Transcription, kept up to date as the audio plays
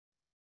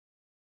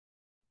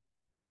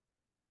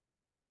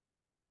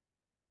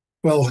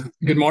Well,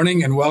 good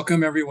morning and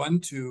welcome everyone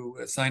to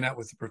Sign Out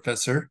with the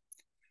Professor.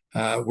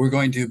 We're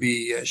going to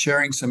be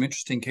sharing some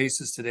interesting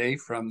cases today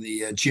from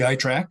the GI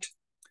tract.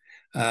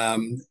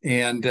 And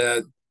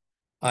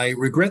I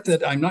regret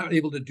that I'm not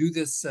able to do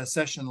this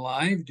session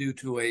live due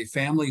to a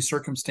family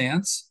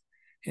circumstance.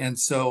 And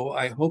so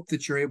I hope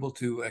that you're able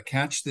to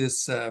catch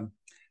this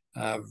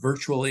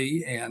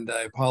virtually. And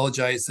I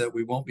apologize that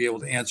we won't be able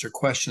to answer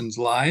questions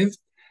live,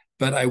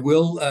 but I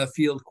will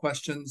field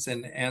questions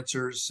and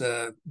answers,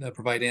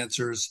 provide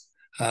answers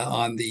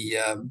on the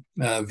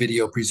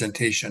video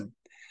presentation.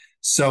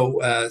 So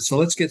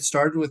let's get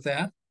started with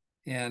that.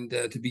 And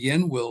to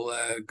begin, we'll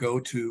go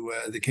to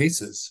the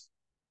cases.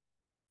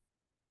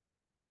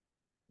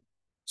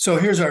 So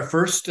here's our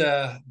first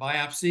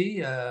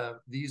biopsy.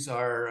 These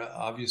are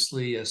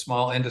obviously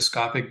small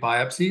endoscopic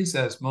biopsies,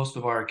 as most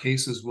of our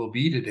cases will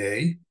be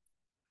today.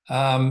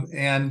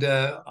 And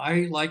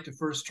I like to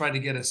first try to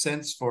get a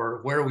sense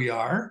for where we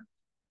are.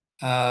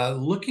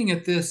 Looking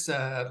at this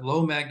at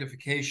low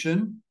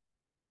magnification,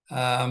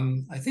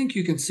 I think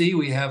you can see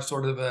we have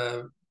sort of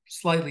a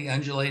slightly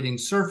undulating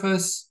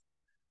surface.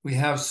 We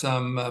have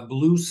some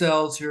blue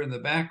cells here in the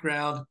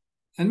background.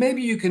 And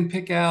maybe you can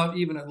pick out,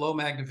 even at low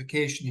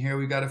magnification here,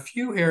 we've got a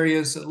few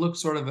areas that look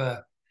sort of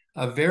a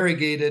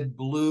variegated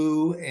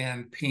blue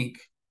and pink.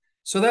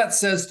 So that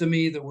says to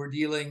me that we're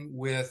dealing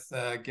with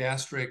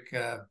gastric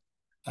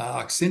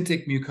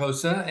oxyntic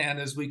mucosa. And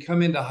as we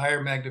come into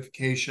higher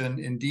magnification,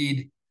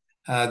 indeed,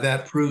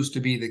 that proves to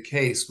be the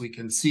case. We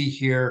can see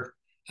here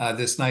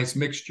this nice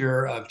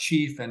mixture of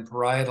chief and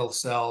parietal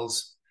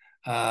cells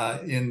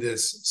in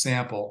this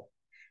sample.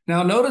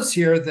 Now, notice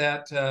here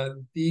that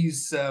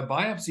these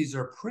biopsies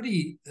are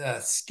pretty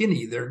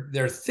skinny.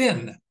 They're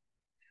thin.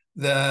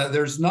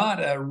 There's not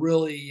a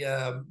really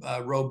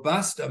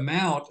robust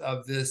amount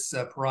of this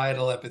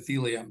parietal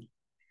epithelium.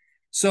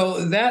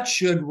 So that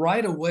should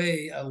right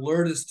away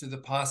alert us to the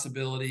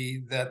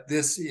possibility that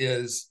this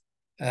is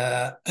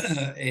an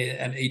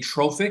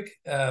atrophic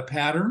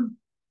pattern,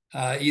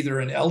 either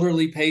an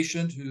elderly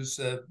patient who's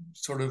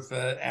sort of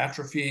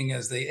atrophying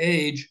as they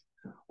age,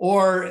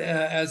 or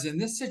as in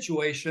this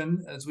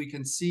situation, as we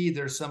can see,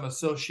 there's some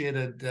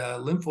associated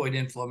lymphoid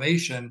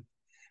inflammation.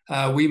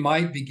 We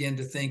might begin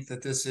to think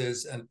that this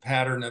is a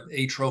pattern of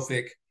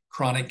atrophic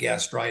chronic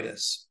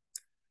gastritis.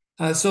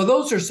 So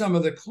those are some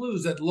of the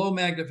clues at low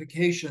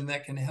magnification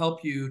that can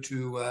help you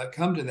to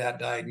come to that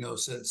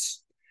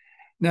diagnosis.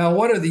 Now,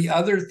 what are the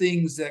other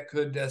things that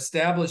could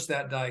establish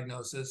that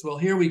diagnosis? Well,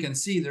 here we can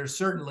see there's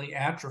certainly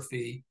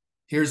atrophy.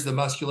 Here's the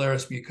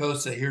muscularis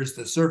mucosa, here's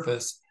the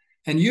surface.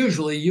 And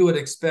usually you would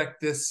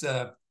expect this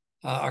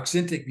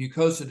oxyntic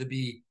mucosa to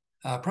be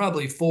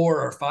probably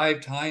 4 or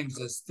 5 times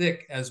as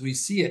thick as we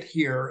see it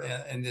here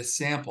in this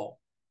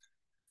sample.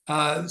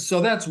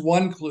 So that's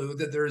one clue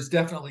that there is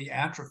definitely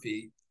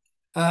atrophy.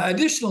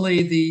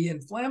 Additionally, the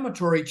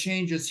inflammatory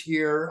changes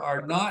here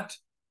are not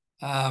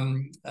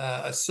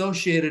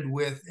associated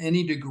with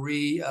any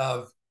degree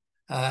of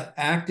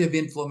active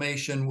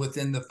inflammation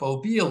within the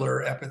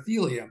foveolar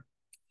epithelium.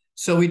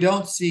 So we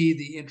don't see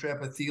the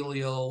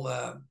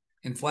intraepithelial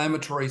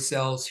inflammatory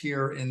cells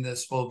here in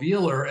this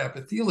foveolar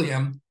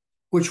epithelium,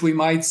 which we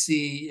might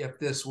see if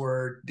this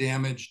were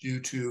damage due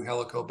to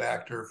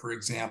Helicobacter, for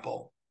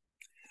example.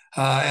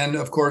 And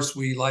of course,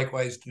 we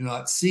likewise do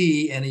not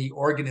see any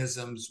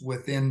organisms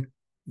within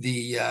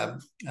the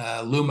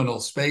luminal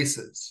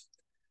spaces.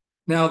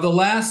 Now, the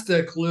last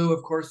clue,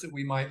 of course, that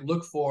we might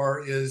look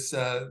for is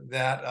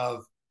that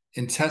of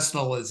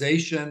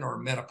intestinalization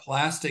or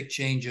metaplastic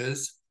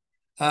changes.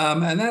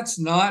 And that's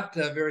not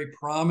very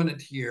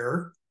prominent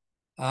here.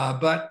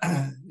 But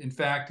in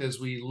fact, as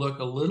we look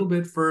a little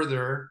bit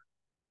further,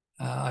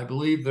 I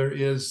believe there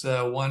is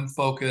one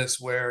focus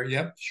where,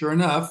 yep, sure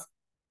enough,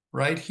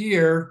 right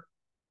here,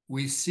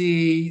 we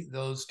see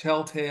those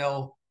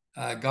telltale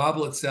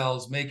goblet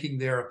cells making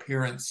their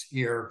appearance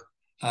here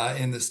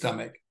in the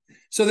stomach.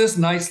 So this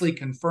nicely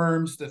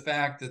confirms the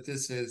fact that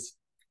this is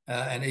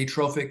an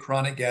atrophic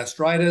chronic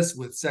gastritis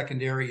with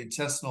secondary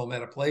intestinal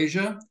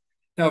metaplasia.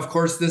 Now, of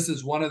course, this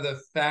is one of the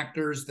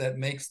factors that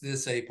makes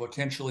this a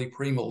potentially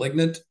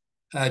premalignant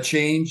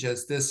change,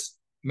 as this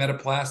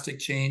metaplastic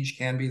change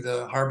can be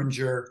the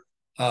harbinger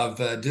of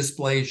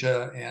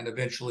dysplasia and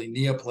eventually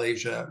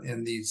neoplasia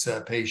in these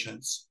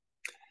patients.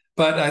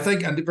 But I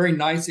think a very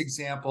nice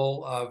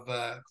example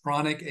of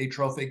chronic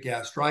atrophic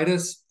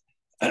gastritis.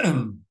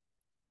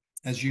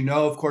 As you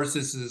know, of course,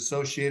 this is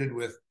associated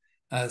with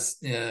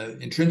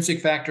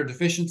intrinsic factor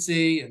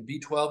deficiency and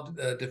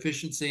B12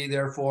 deficiency,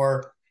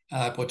 therefore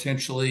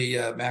potentially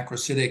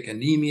macrocytic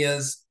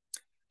anemias,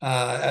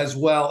 as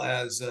well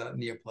as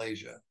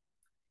neoplasia.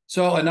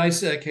 So a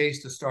nice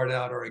case to start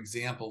out our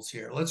examples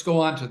here. Let's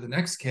go on to the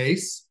next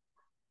case.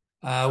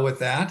 With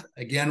that,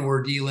 again,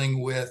 we're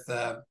dealing with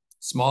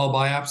small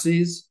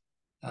biopsies.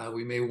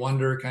 We may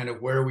wonder kind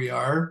of where we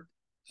are.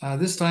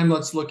 This time,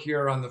 let's look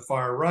here on the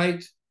far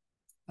right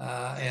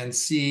and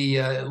see,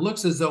 it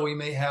looks as though we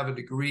may have a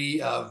degree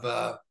of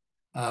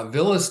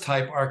villus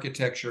type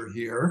architecture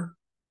here.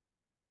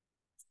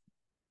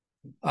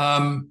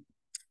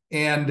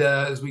 And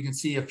as we can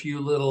see, a few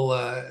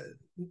little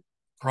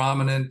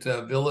prominent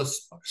villus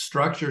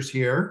structures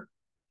here.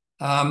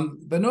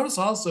 But notice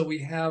also we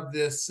have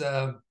this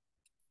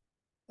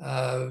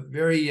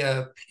very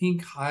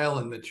pink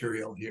hyaline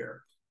material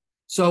here.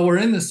 So we're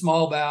in the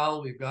small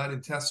bowel. We've got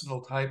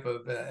intestinal type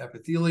of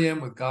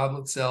epithelium with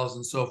goblet cells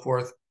and so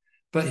forth.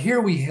 But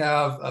here we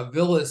have a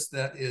villus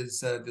that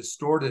is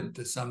distorted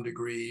to some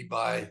degree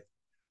by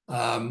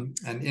an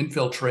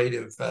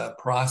infiltrative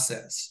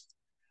process.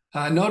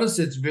 Notice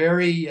it's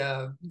very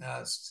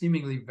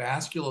seemingly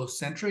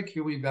vasculocentric.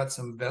 Here we've got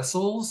some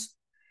vessels.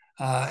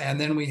 And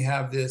then we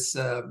have this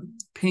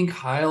pink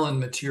hyaline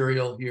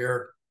material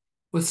here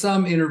with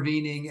some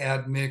intervening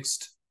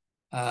admixed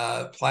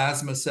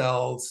plasma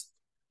cells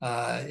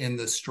in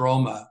the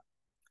stroma.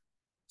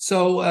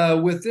 So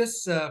with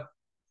this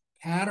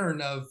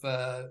pattern of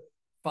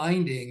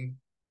finding,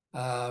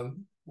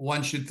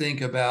 one should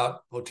think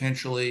about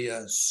potentially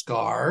a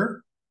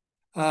scar.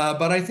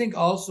 But I think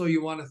also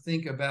you want to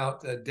think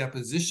about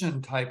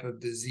deposition type of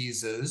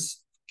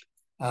diseases.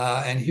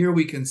 And here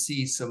we can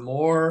see some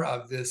more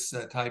of this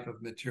type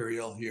of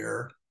material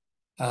here.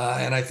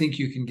 And I think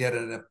you can get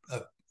an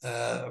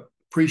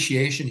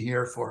appreciation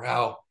here for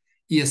how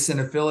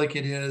eosinophilic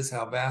it is,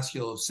 how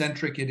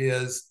vasculocentric it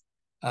is,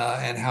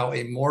 and how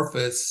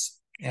amorphous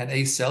and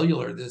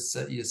acellular this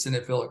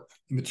eosinophilic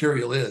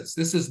material is.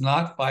 This is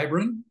not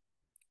fibrin,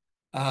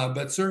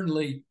 but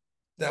certainly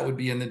that would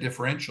be in the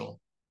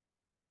differential.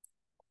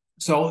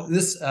 So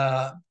this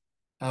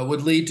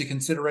would lead to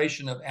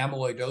consideration of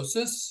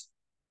amyloidosis,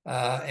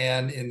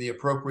 and in the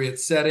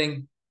appropriate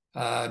setting,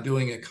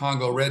 doing a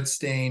Congo red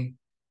stain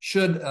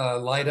should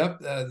light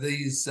up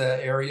these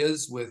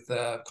areas with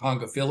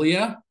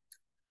congophilia.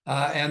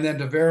 And then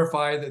to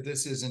verify that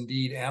this is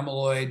indeed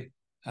amyloid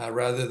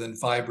rather than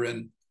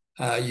fibrin,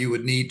 you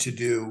would need to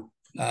do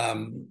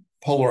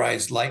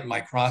polarized light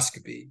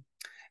microscopy.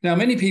 Now,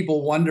 many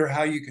people wonder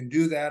how you can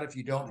do that if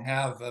you don't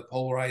have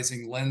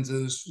polarizing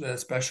lenses,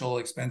 special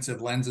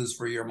expensive lenses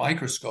for your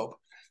microscope.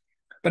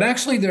 But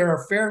actually, there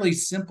are fairly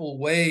simple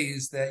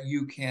ways that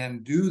you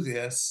can do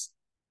this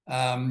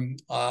on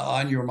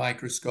your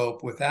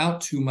microscope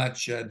without too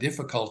much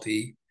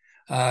difficulty,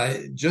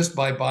 just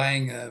by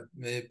buying a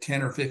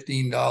 $10 or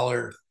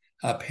 $15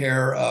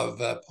 pair of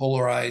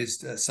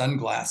polarized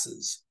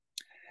sunglasses.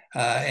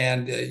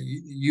 And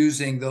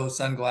using those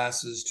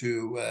sunglasses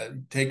to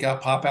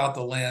pop out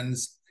the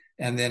lens,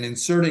 and then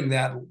inserting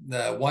that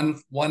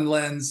one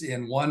lens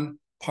in one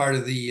part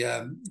of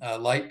the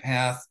light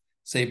path,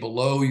 say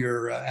below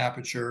your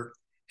aperture,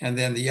 and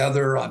then the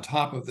other on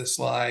top of the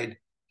slide.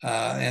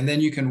 And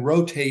then you can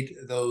rotate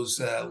those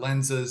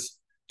lenses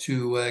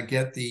to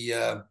get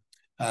the,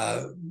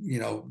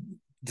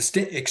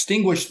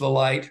 extinguish the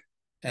light,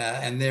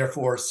 and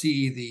therefore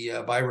see the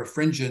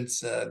birefringence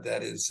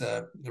that is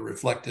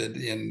reflected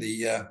in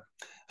the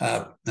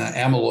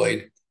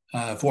amyloid,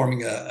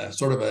 forming a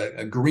sort of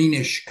a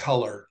greenish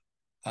color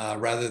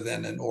rather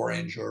than an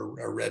orange or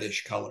a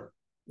reddish color.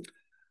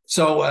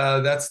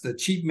 So that's the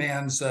cheap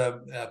man's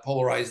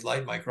polarized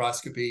light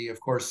microscopy. Of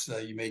course,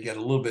 you may get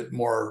a little bit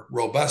more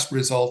robust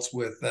results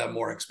with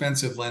more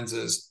expensive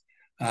lenses,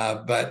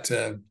 but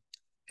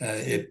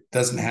it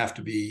doesn't have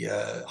to be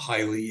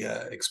highly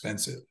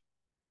expensive.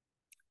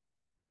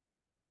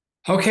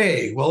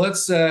 Okay, well,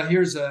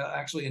 here's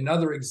actually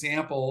another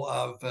example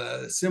of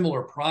a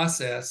similar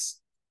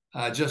process,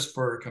 just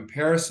for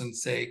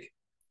comparison's sake.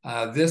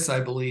 This, I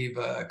believe,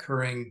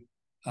 occurring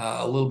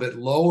a little bit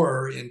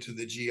lower into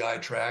the GI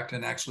tract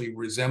and actually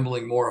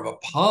resembling more of a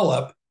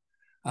polyp,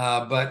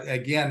 but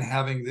again,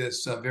 having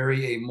this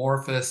very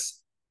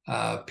amorphous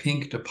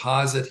pink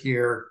deposit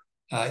here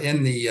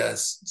in the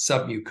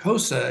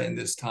submucosa in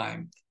this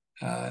time,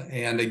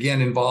 and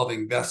again,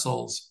 involving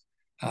vessels.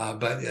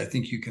 But I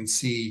think you can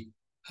see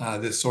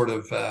this sort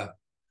of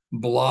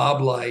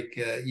blob-like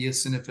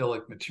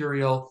eosinophilic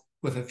material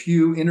with a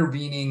few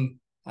intervening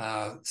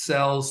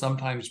cells,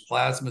 sometimes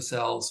plasma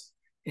cells,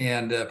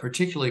 and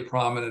particularly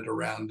prominent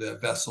around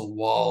vessel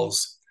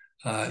walls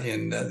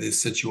in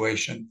this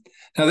situation.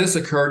 Now, this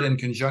occurred in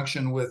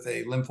conjunction with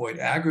a lymphoid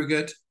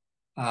aggregate,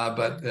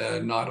 but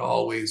not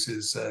always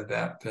is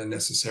that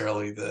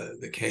necessarily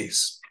the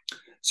case.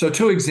 So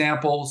 2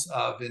 examples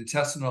of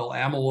intestinal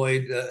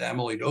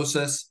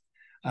amyloidosis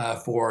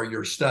for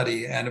your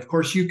study. And of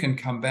course, you can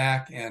come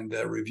back and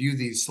review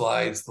these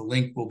slides. The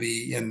link will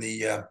be in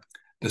the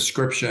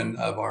description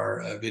of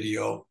our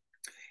video.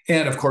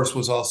 And of course,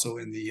 was also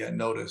in the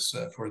notice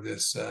for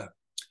this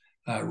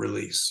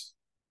release.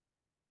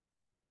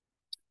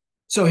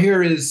 So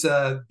here is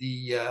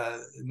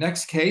the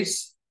next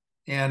case.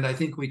 And I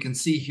think we can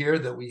see here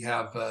that we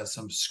have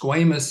some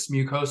squamous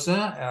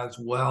mucosa as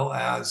well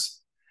as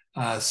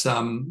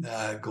some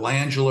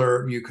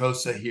glandular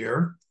mucosa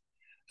here.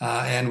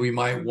 And we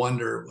might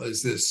wonder,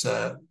 is this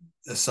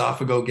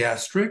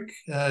esophagogastric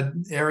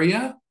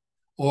area,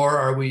 or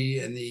are we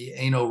in the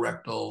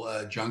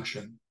anorectal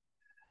junction?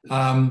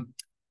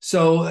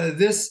 So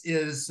this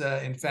is,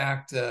 in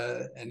fact,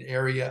 an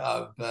area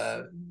of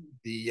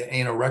the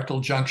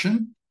anorectal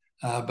junction.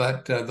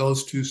 but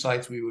those two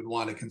sites we would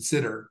want to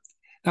consider.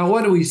 Now,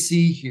 what do we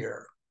see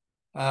here?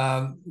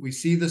 We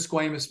see the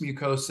squamous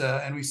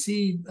mucosa, and we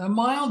see a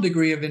mild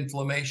degree of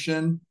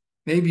inflammation,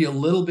 maybe a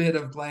little bit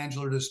of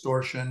glandular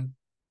distortion.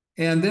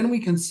 And then we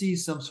can see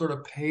some sort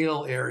of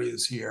pale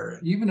areas here,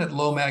 even at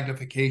low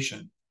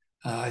magnification.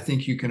 I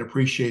think you can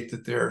appreciate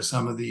that there are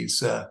some of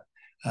these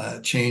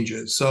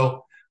changes.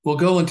 So we'll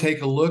go and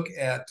take a look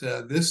at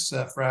this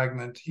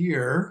fragment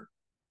here.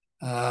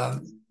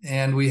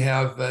 And we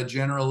have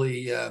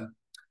generally,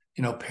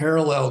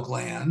 parallel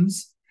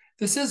glands.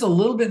 This is a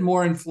little bit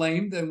more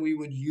inflamed than we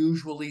would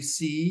usually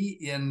see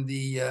in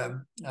the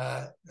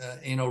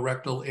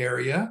anorectal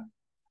area.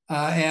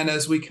 And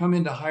as we come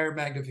into higher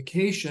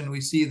magnification, we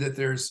see that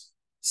there's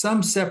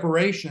some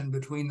separation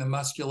between the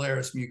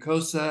muscularis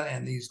mucosa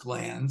and these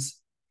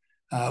glands.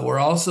 We're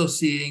also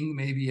seeing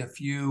maybe a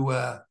few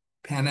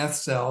Paneth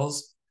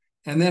cells.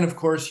 And then, of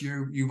course,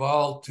 you've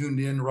all tuned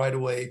in right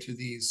away to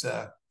these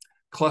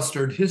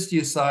clustered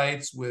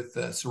histiocytes with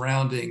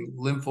surrounding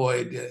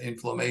lymphoid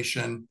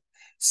inflammation,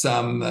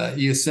 some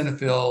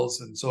eosinophils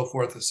and so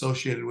forth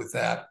associated with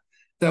that.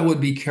 That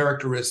would be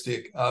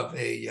characteristic of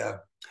a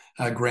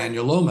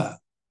granuloma.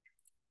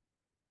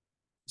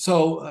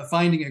 So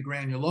finding a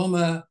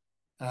granuloma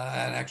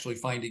and actually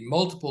finding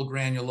multiple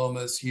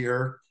granulomas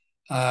here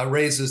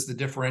raises the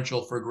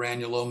differential for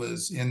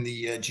granulomas in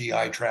the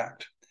GI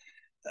tract.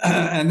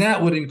 And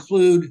that would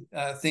include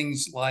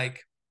things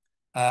like,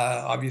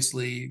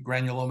 obviously,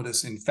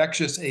 granulomatous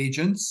infectious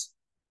agents,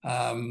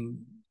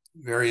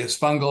 various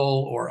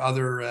fungal or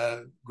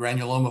other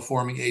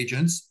granuloma-forming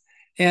agents.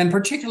 And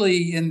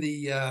particularly in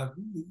the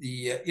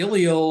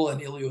ileal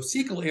and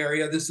ileocecal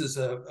area, this is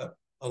a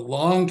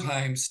long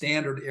time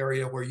standard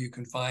area where you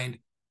can find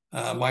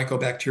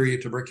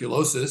Mycobacteria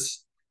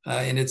tuberculosis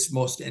in its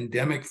most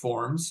endemic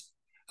forms,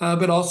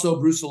 but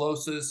also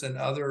brucellosis and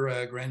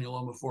other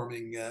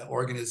granuloma-forming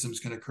organisms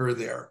can occur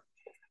there.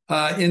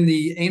 In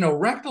the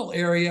anorectal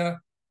area,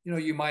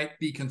 you might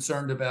be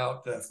concerned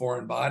about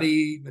foreign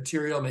body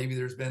material. Maybe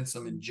there's been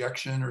some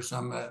injection or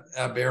some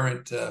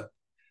aberrant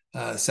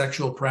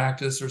sexual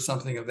practice or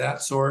something of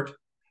that sort.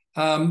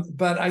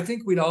 But I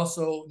think we'd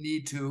also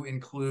need to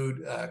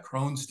include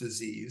Crohn's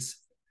disease.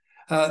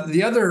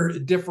 The other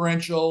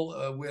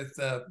differential with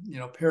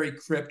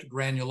pericrypt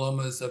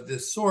granulomas of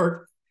this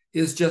sort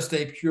is just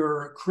a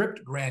pure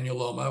crypt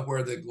granuloma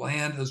where the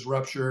gland has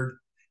ruptured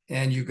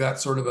and you've got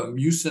sort of a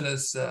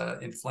mucinous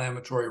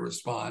inflammatory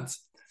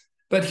response.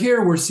 But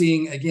here we're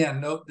seeing, again,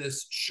 note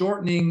this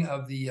shortening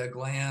of the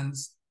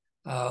glands,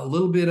 a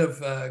little bit of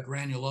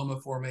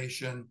granuloma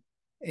formation,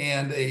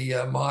 and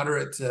a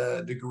moderate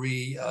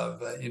degree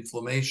of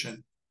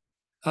inflammation,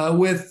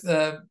 with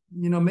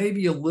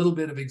maybe a little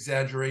bit of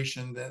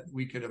exaggeration that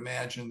we could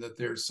imagine that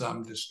there's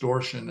some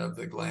distortion of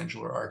the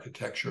glandular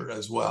architecture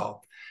as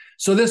well.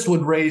 So this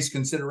would raise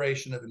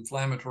consideration of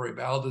inflammatory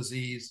bowel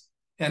disease,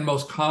 and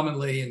most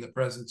commonly in the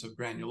presence of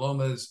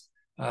granulomas,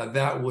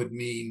 that would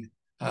mean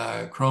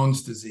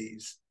Crohn's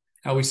disease.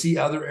 Now we see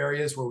other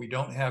areas where we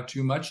don't have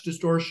too much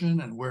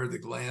distortion and where the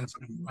glands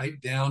come right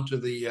down to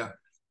the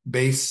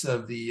base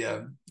of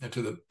the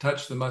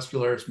touch the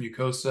muscularis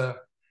mucosa.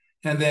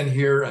 And then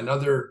here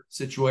another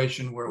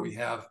situation where we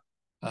have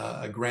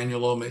a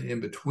granuloma in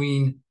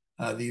between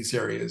these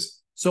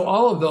areas. So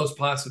all of those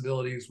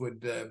possibilities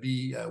would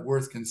be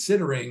worth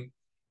considering.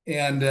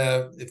 And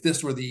if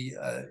this were the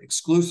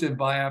exclusive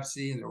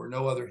biopsy and there were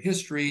no other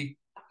history,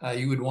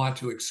 you would want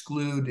to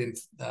exclude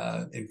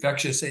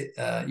infectious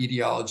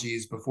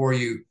etiologies before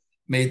you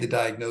made the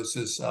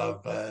diagnosis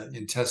of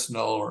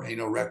intestinal or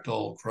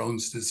anorectal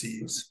Crohn's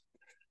disease.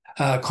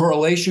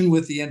 Correlation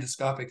with the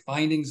endoscopic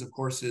findings, of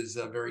course, is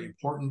very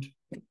important.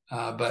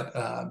 But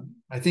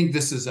I think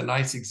this is a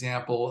nice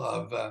example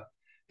of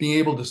being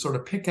able to sort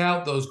of pick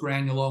out those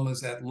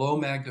granulomas at low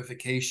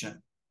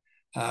magnification,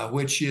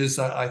 which is,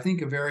 I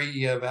think, a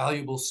very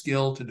valuable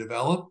skill to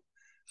develop.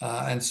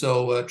 And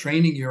so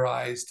training your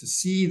eyes to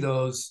see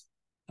those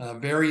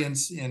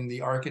variants in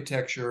the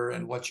architecture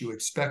and what you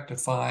expect to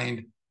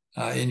find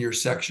in your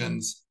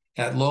sections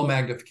at low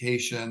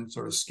magnification,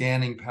 sort of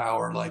scanning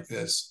power like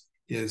this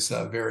is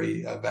a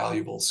very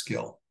valuable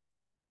skill.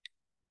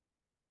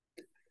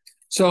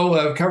 So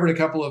I've covered a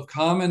couple of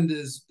common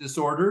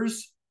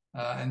disorders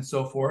and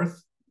so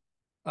forth.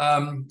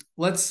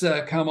 Let's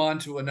come on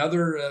to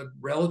another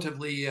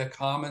relatively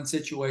common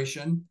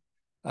situation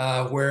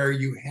where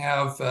you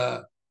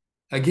have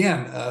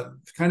again,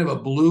 kind of a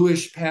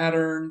bluish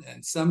pattern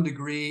and some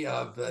degree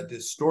of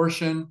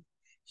distortion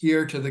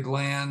here to the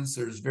glands.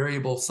 There's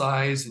variable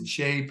size and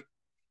shape.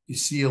 You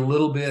see a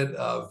little bit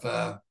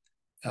of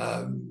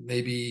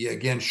maybe,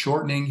 again,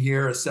 shortening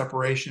here, a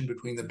separation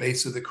between the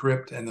base of the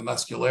crypt and the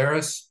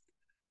muscularis.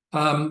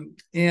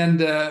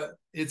 And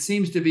it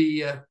seems to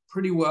be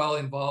pretty well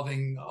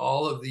involving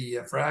all of the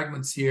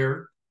fragments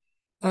here.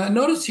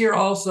 Notice here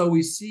also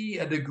we see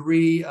a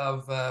degree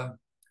of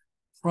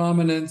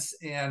prominence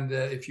and,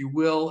 if you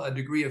will, a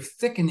degree of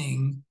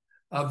thickening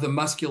of the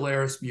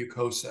muscularis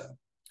mucosa.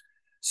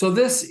 So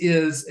this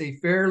is a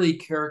fairly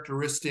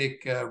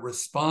characteristic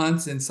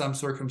response in some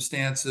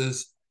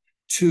circumstances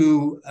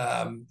to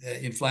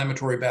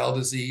inflammatory bowel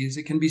disease.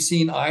 It can be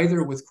seen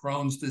either with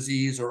Crohn's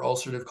disease or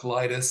ulcerative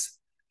colitis.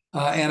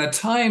 And at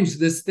times,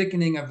 this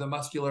thickening of the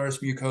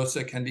muscularis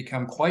mucosa can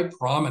become quite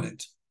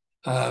prominent,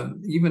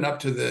 even up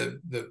to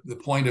the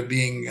point of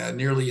being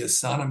nearly a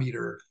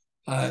centimeter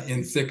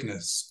in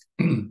thickness.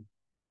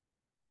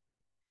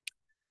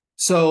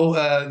 So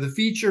the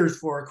features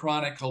for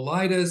chronic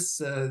colitis,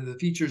 the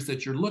features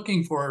that you're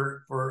looking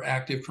for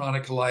active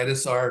chronic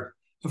colitis are,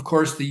 of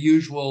course, the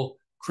usual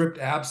crypt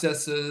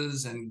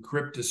abscesses and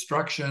crypt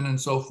destruction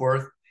and so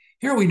forth.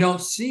 Here we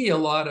don't see a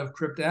lot of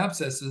crypt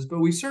abscesses,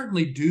 but we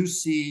certainly do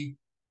see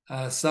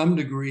some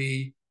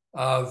degree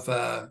of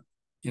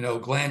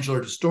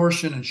glandular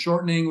distortion and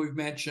shortening we've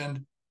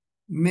mentioned.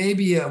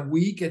 Maybe a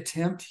weak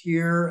attempt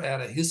here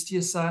at a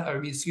histiocyte,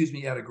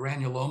 at a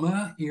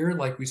granuloma here,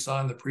 like we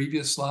saw in the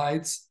previous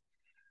slides.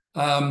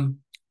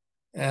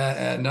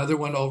 Another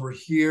one over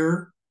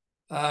here.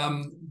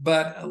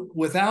 But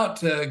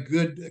without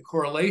good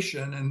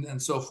correlation and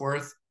so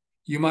forth,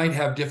 you might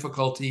have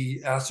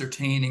difficulty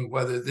ascertaining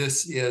whether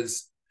this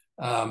is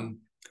a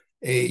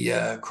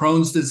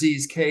Crohn's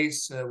disease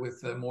case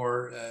with a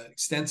more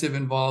extensive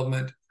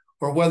involvement,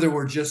 or whether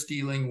we're just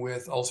dealing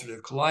with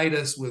ulcerative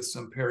colitis with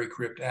some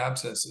pericrypt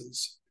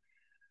abscesses.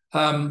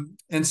 And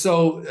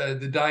so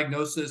the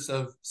diagnosis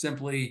of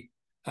simply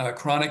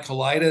chronic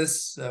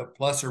colitis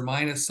plus or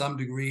minus some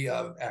degree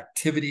of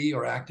activity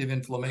or active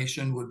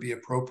inflammation would be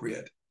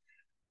appropriate.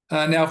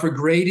 Now for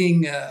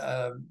grading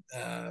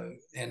and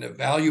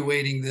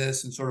evaluating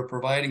this and sort of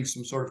providing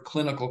some sort of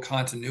clinical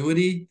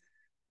continuity,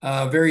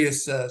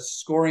 various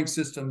scoring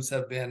systems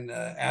have been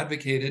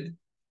advocated.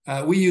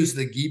 We use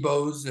the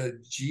GEBOS,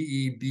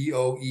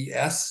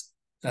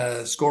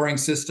 GEBOES scoring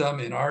system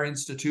in our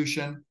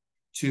institution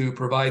to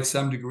provide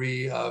some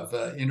degree of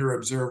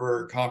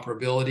inter-observer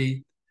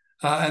comparability.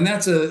 And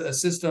that's a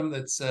system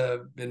that's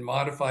been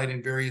modified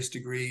in various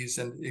degrees,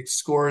 and it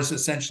scores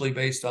essentially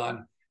based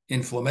on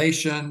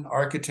inflammation,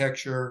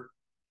 architecture,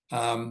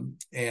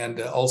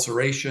 and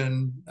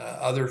ulceration,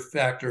 other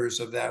factors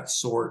of that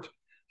sort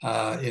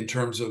in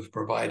terms of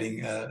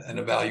providing an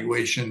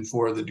evaluation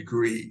for the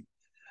degree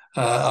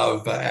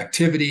of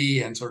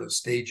activity and sort of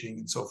staging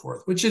and so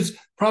forth, which is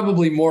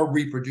probably more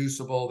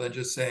reproducible than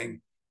just saying,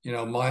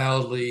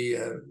 mildly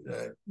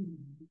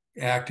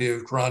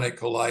active chronic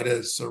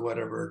colitis or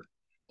whatever,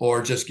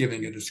 or just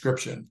giving a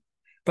description.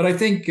 But I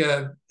think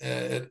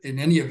in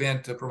any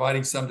event,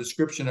 providing some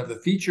description of the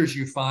features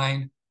you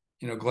find,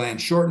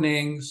 gland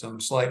shortening, some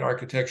slight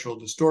architectural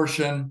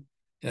distortion,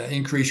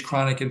 increased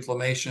chronic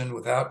inflammation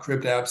without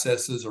crypt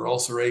abscesses or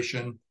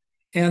ulceration,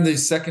 and the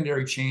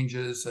secondary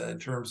changes in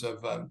terms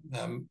of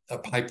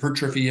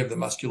hypertrophy of the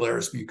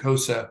muscularis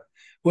mucosa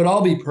would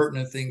all be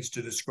pertinent things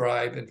to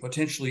describe and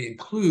potentially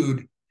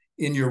include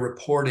in your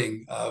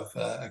reporting of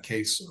a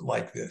case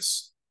like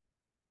this.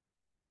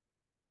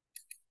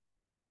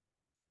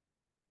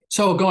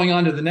 So going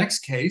on to the next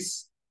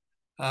case,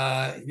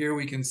 here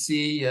we can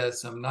see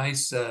some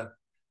nice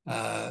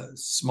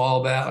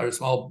small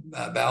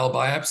bowel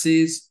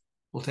biopsies.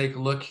 We'll take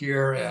a look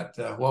here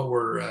at what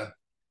we're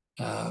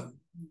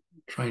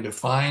trying to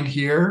find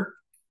here.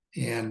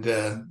 And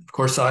of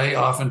course, I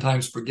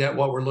oftentimes forget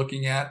what we're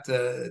looking at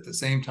the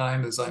same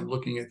time as I'm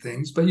looking at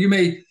things, but you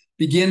may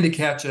begin to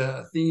catch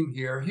a theme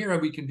here. Here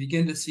we can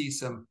begin to see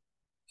some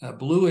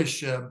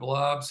bluish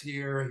blobs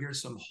here.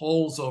 Here's some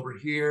holes over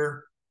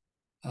here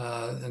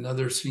and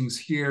other things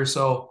here.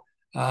 So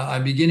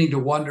I'm beginning to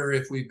wonder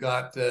if we've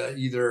got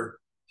either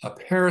a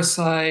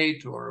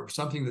parasite or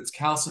something that's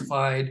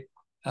calcified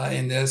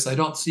in this. I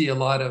don't see a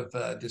lot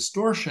of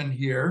distortion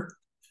here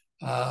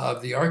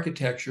of the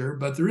architecture,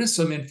 but there is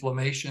some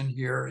inflammation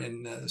here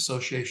in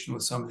association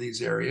with some of these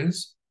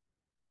areas.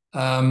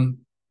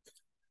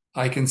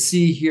 I can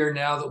see here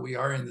now that we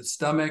are in the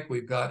stomach,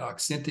 we've got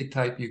oxyntic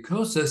type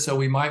mucosa, so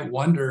we might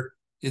wonder,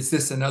 is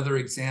this another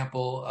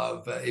example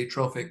of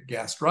atrophic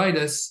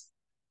gastritis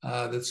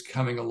that's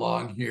coming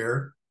along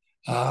here?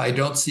 I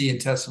don't see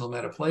intestinal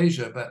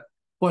metaplasia, but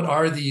what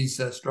are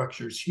these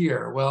structures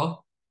here?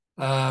 Well,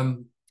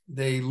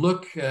 they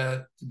look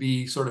to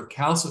be sort of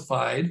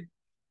calcified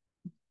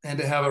and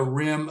to have a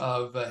rim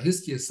of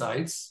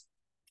histiocytes.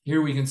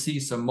 Here we can see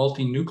some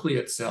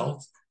multinucleate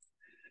cells.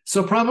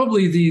 So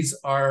probably these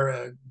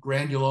are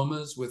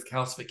granulomas with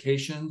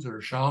calcifications or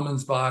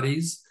Schauman's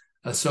bodies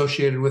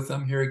associated with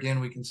them. Here again,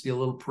 we can see a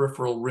little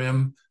peripheral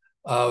rim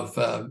of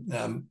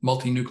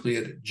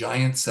multinucleate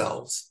giant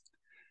cells.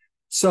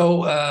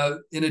 So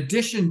in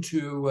addition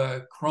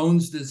to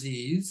Crohn's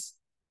disease,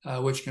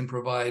 which can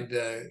provide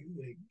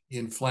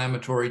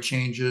inflammatory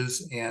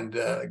changes and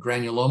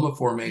granuloma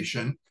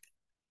formation,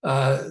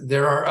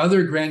 there are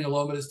other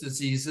granulomatous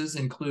diseases,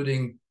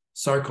 including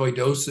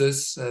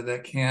sarcoidosis,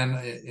 that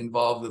can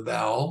involve the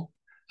bowel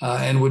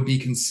and would be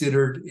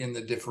considered in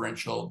the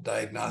differential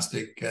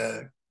diagnostic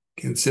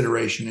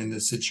consideration in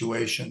this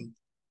situation.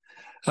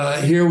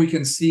 Here we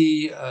can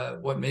see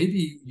what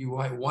maybe you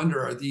might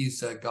wonder are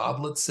these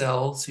goblet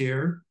cells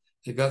here.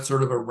 They've got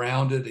sort of a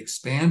rounded,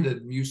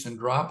 expanded mucin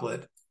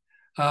droplet,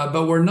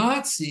 but we're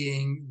not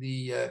seeing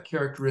the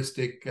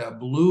characteristic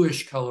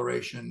bluish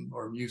coloration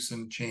or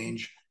mucin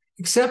change,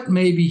 except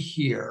maybe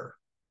here.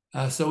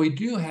 So we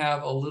do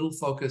have a little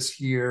focus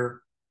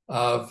here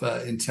of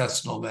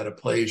intestinal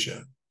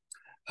metaplasia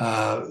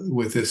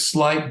with this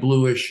slight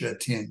bluish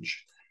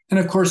tinge. And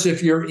of course,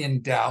 if you're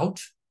in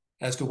doubt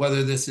as to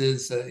whether this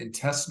is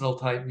intestinal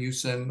type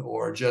mucin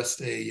or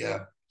just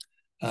a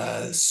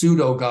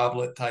pseudo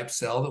goblet type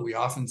cell that we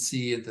often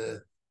see at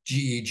the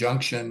GE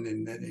junction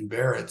in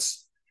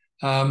Barrett's,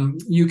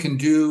 you can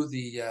do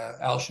the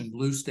Alcian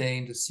blue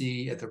stain to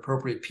see at the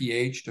appropriate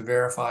pH to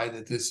verify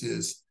that this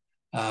is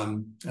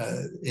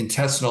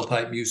intestinal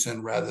type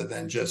mucin rather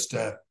than just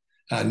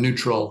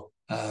neutral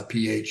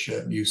pH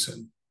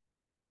mucin.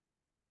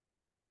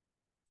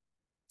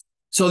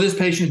 So this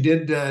patient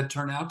did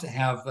turn out to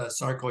have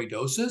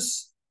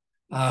sarcoidosis.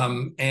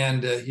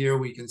 And here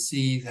we can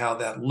see how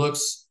that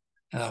looks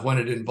when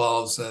it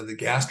involves the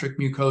gastric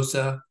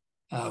mucosa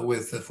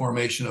with the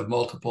formation of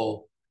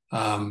multiple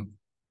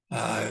calcifying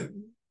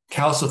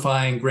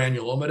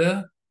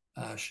granulomata,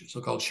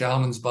 so-called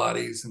Schauman's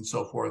bodies and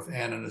so forth,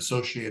 and an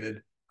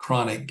associated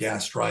chronic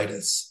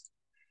gastritis.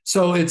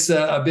 So it's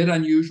a bit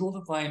unusual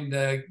to find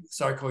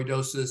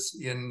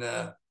sarcoidosis in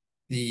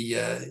the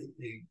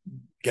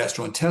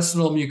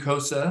gastrointestinal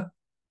mucosa,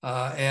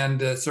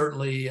 and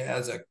certainly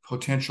as a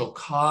potential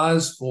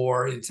cause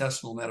for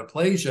intestinal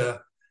metaplasia,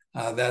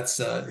 that's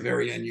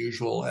very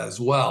unusual as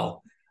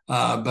well.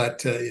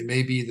 But it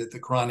may be that the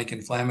chronic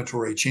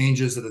inflammatory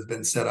changes that have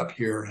been set up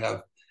here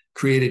have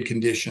created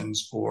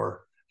conditions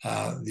for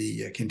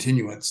the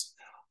continuance.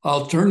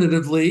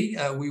 Alternatively,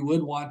 we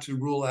would want to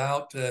rule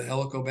out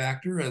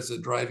Helicobacter as a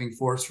driving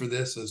force for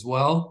this as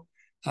well.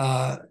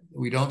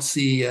 We don't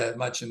see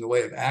much in the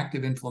way of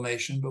active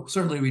inflammation, but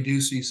certainly we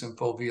do see some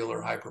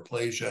foveolar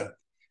hyperplasia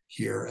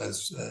here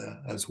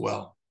as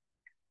well.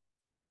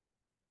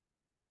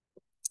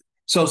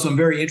 So some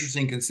very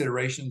interesting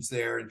considerations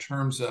there in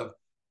terms of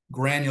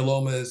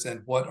granulomas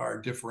and what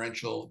our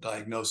differential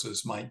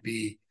diagnosis might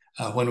be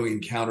when we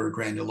encounter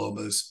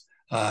granulomas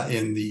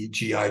in the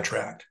GI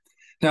tract.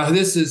 Now,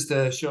 this is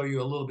to show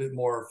you a little bit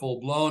more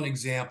full-blown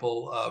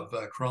example of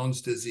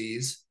Crohn's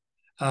disease.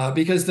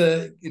 Because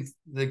the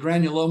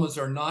granulomas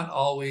are not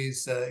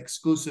always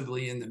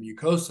exclusively in the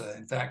mucosa.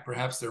 In fact,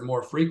 perhaps they're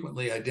more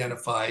frequently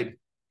identified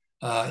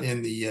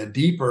in the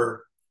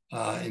deeper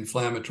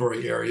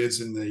inflammatory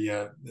areas in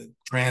the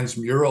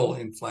transmural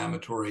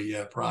inflammatory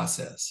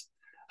process.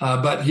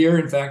 But here,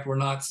 in fact, we're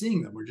not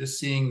seeing them. We're just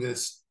seeing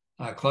this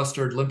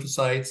clustered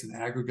lymphocytes and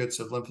aggregates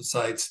of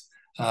lymphocytes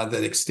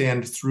that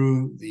extend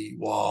through the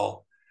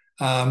wall.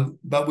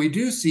 But we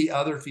do see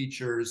other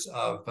features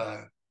of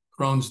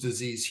Crohn's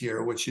disease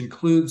here, which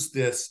includes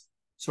this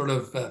sort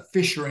of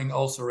fissuring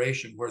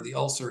ulceration where the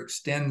ulcer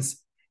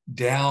extends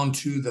down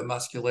to the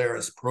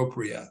muscularis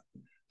propria.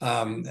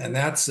 And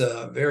that's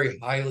a very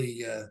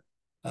highly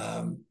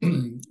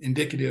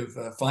indicative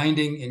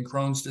finding in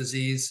Crohn's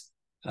disease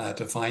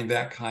to find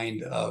that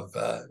kind of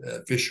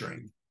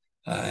fissuring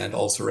and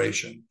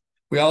ulceration.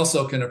 We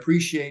also can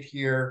appreciate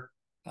here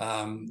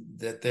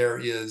that there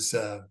is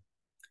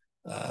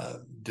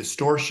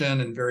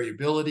distortion and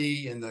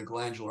variability in the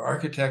glandular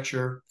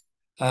architecture.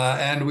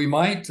 And we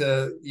might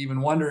even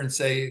wonder and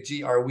say,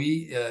 gee, are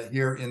we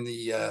here in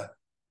the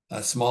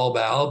small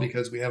bowel?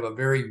 Because we have a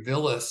very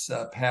villous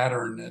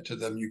pattern to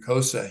the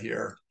mucosa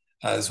here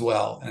as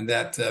well. And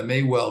that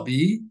may well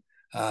be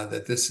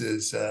that this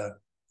is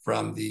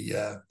from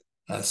the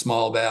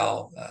small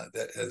bowel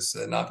that has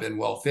not been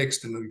well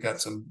fixed. And we've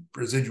got some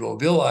residual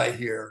villi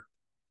here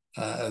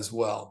as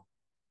well.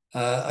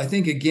 I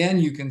think,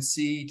 again, you can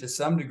see to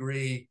some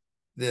degree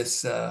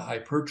this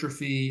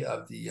hypertrophy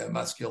of the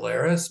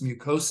muscularis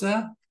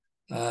mucosa.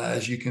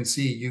 As you can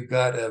see, you've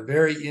got a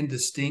very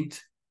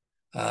indistinct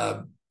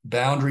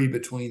boundary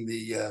between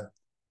the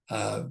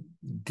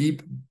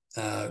deep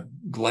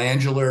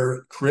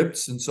glandular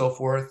crypts and so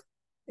forth,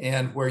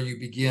 and where you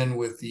begin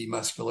with the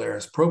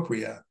muscularis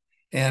propria.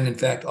 And in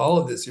fact, all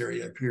of this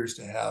area appears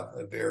to have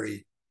a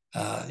very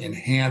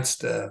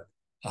enhanced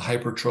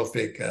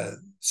hypertrophic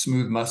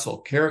smooth muscle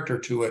character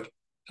to it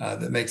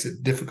that makes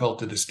it difficult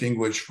to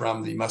distinguish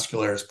from the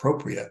muscularis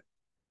propria.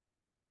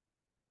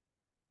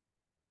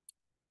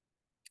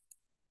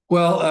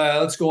 Well,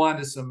 let's go on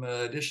to some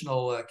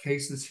additional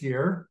cases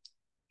here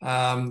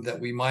that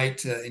we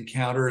might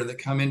encounter and that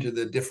come into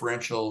the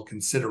differential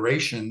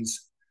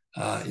considerations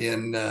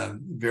in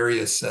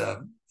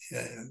the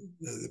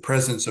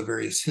presence of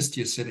various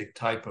histiocytic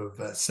type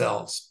of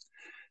cells.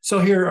 So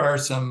here are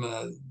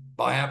some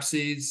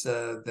biopsies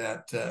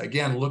that,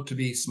 again, look to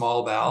be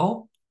small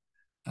bowel.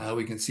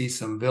 We can see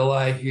some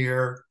villi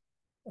here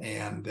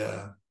and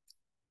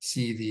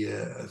see the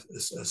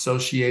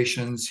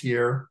associations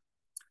here.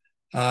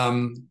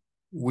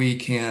 We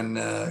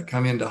can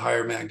come into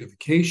higher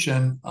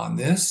magnification on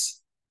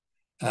this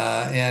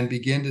and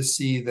begin to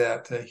see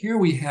that here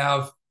we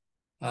have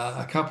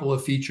a couple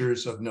of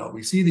features of note.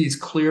 We see these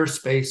clear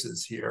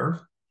spaces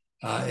here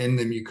in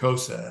the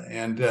mucosa,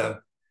 and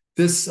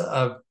this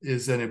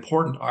is an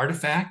important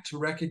artifact to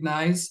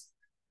recognize.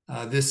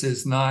 This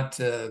is not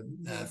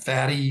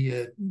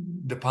fatty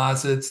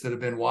deposits that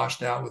have been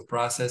washed out with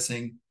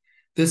processing.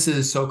 This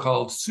is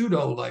so-called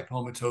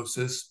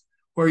pseudo-lipomatosis,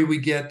 where we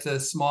get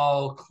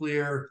small,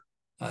 clear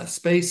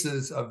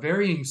spaces of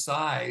varying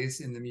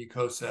size in the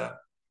mucosa,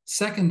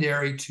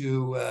 secondary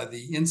to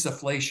the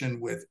insufflation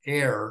with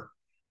air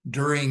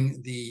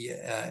during the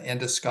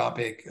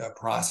endoscopic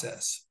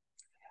process.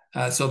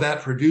 So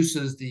that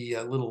produces the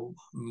little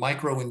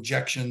micro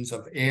injections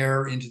of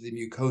air into the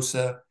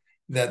mucosa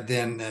that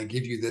then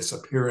give you this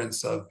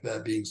appearance of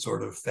being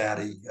sort of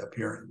fatty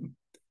appearing.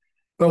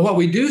 But what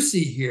we do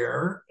see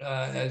here,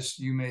 as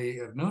you may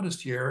have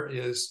noticed here,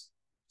 is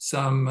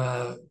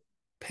some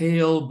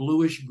pale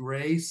bluish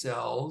gray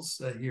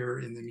cells here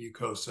in the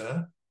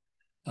mucosa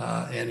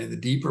and in the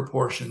deeper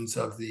portions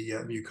of the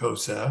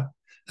mucosa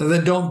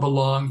that don't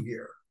belong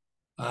here.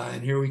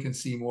 And here we can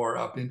see more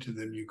up into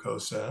the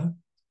mucosa.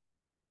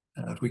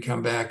 If we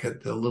come back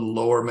at the little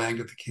lower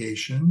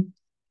magnification,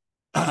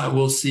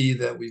 we'll see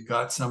that we've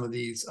got some of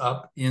these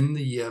up in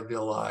the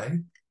villi.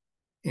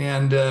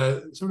 And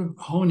sort of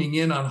honing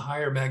in on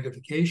higher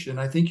magnification,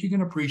 I think you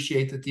can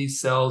appreciate that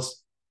these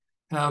cells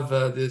have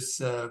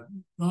this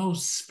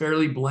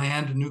fairly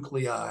bland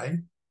nuclei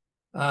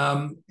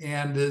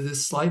and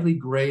this slightly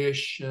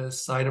grayish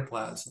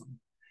cytoplasm.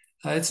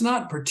 It's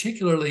not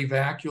particularly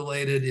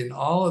vacuolated in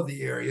all of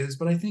the areas,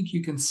 but I think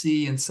you can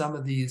see in some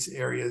of these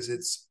areas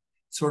it's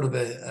sort of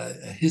a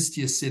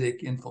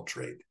histiocytic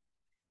infiltrate.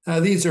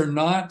 These are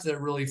not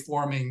really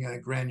forming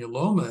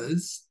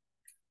granulomas,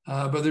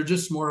 but they're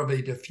just more of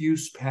a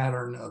diffuse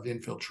pattern of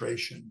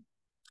infiltration.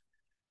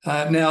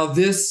 Now,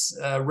 this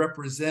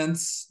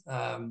represents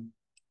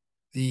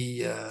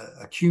the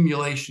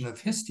accumulation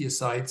of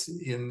histiocytes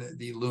in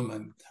the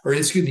lumen, or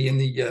excuse me, in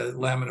the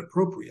lamina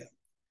propria.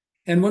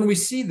 And when we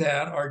see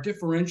that, our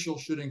differential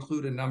should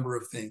include a number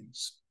of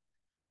things.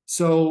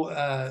 So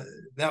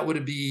that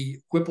would be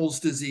Whipple's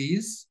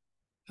disease,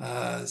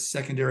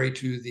 secondary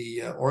to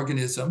the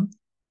organism,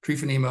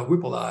 Trephonema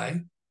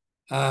whippleyi,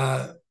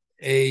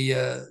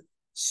 a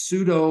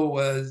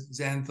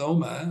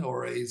pseudo-xanthoma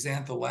or a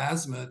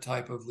xantholasma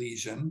type of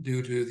lesion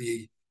due to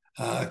the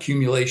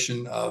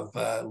accumulation of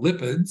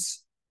lipids,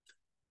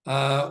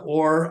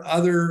 or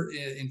other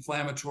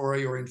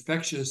inflammatory or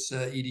infectious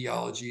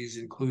etiologies,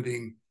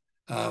 including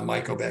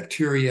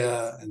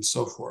mycobacteria and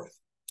so forth.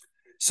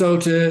 So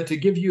to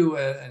give you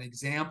an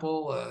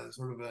example,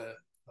 sort of a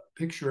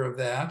picture of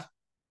that,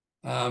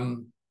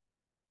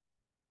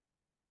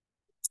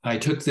 I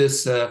took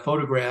this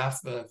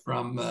photograph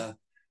from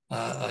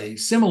a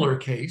similar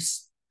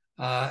case,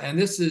 and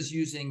this is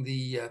using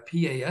the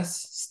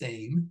PAS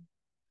stain,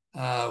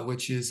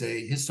 which is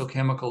a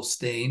histochemical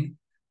stain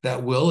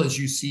that will, as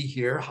you see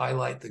here,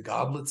 highlight the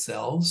goblet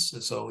cells,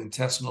 so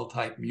intestinal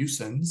type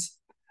mucins,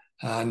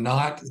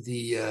 not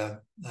the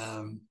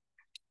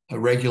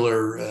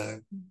regular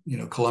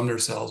columnar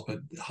cells, but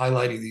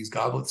highlighting these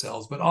goblet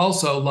cells, but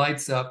also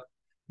lights up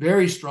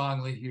very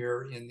strongly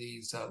here in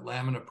these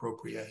lamina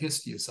propria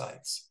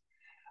histiocytes.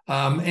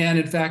 And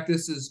in fact,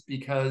 this is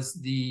because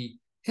the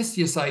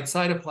histiocyte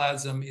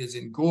cytoplasm is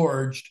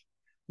engorged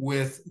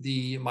with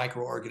the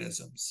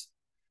microorganisms.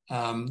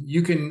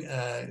 You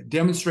can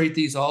demonstrate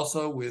these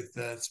also with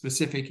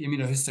specific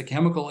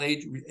immunohistochemical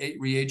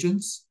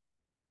reagents,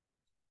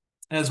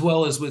 as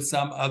well as with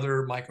some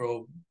other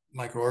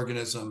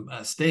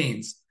microorganism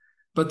stains.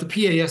 But the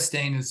PAS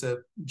stain is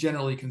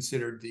generally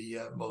considered the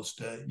most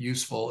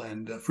useful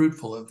and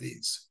fruitful of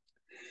these.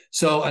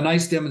 So a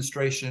nice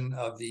demonstration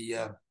of the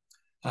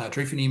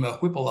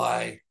Trephonema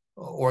whippleyi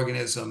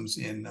organisms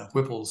in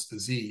Whipple's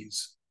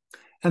disease.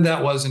 And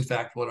that was, in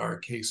fact, what our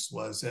case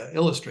was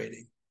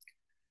illustrating.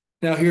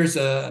 Now, here's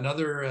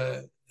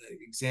another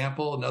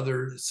example,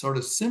 another sort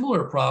of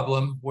similar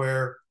problem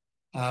where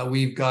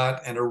we've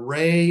got an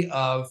array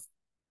of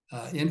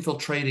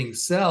infiltrating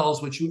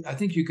cells, which I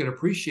think you could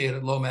appreciate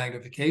at low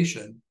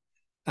magnification.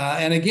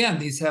 And again,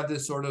 these have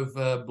this sort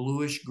of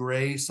bluish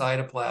gray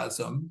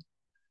cytoplasm,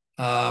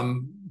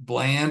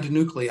 bland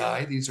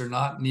nuclei. These are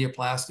not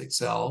neoplastic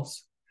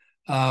cells.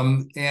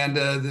 And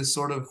this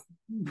sort of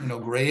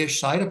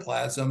grayish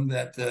cytoplasm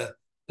that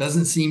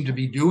doesn't seem to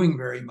be doing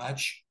very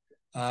much,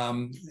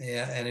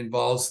 and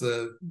involves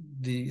the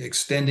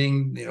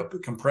extending,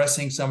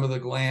 compressing some of the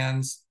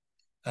glands,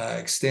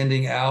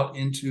 extending out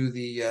into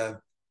the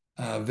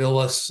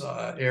villus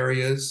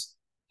areas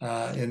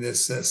in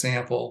this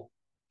sample,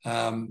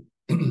 and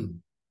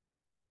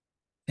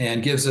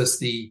gives us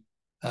the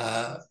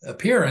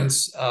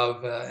appearance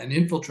of an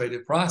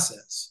infiltrative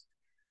process.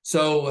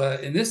 So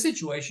in this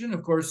situation,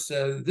 of course,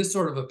 this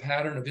sort of a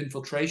pattern of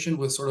infiltration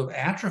with sort of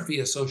atrophy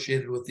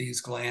associated with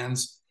these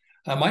glands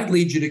might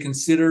lead you to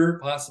consider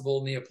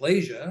possible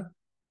neoplasia,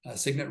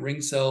 signet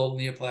ring cell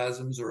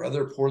neoplasms or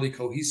other poorly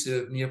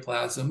cohesive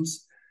neoplasms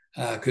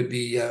could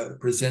be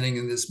presenting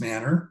in this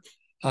manner.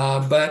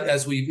 But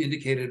as we've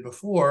indicated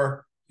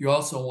before, you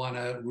also want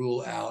to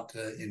rule out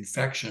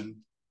infection.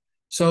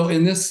 So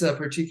in this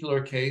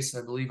particular case,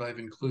 I believe I've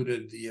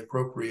included the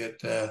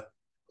appropriate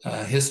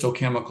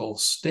histochemical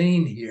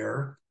stain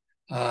here.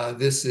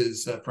 This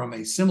is from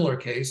a similar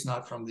case,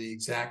 not from the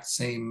exact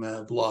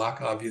same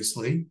block,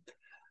 obviously,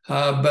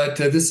 but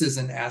this is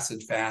an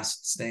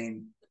acid-fast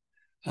stain.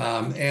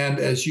 And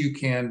as you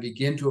can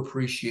begin to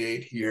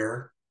appreciate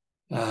here,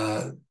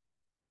 in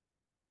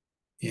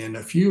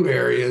a few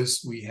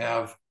areas, we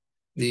have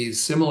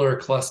these similar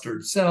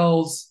clustered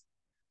cells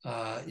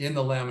in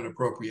the lamina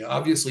propria.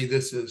 Obviously,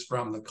 this is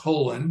from the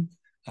colon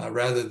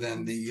rather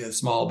than the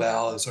small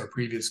bowel, as our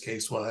previous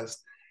case was.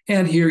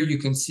 And here you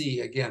can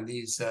see, again,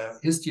 these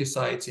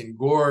histiocytes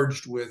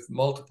engorged with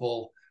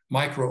multiple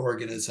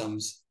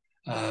microorganisms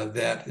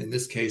that, in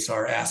this case,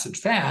 are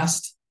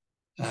acid-fast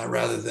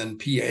rather than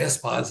PAS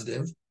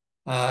positive.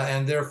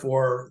 And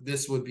therefore,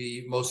 this would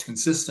be most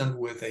consistent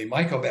with a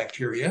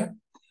mycobacteria.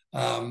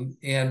 And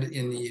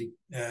in the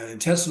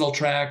intestinal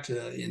tract,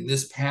 in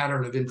this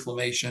pattern of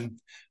inflammation,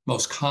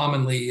 most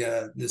commonly,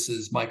 this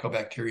is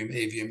Mycobacterium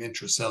avium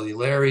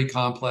intracellulare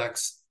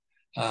complex,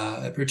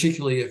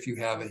 particularly if you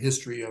have a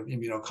history of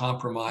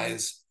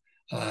immunocompromise,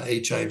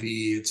 HIV,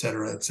 et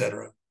cetera, et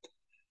cetera.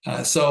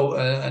 So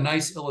a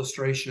nice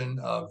illustration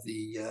of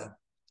the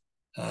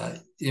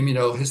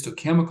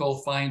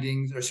immunohistochemical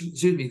findings, or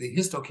excuse me, the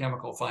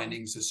histochemical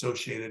findings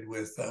associated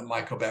with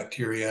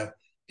Mycobacteria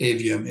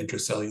avium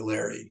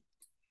intracellulare.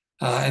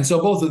 And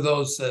so both of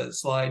those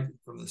slide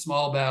from the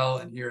small bowel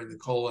and here in the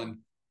colon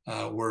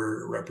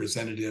were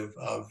representative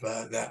of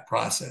that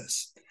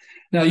process.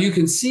 Now you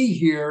can see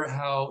here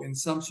how in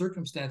some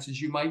circumstances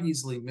you might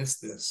easily miss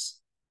this.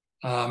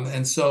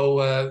 And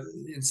so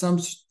in some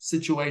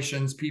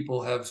situations,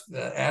 people have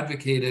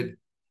advocated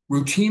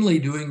routinely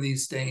doing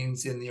these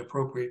stains in the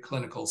appropriate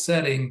clinical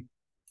setting,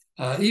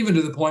 even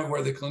to the point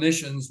where the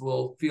clinicians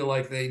will feel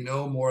like they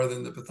know more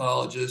than the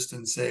pathologist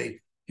and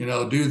say, you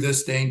know, do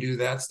this stain, do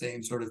that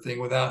stain sort of thing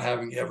without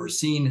having ever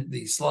seen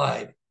the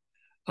slide.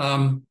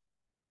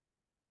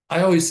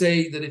 I always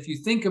say that if you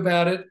think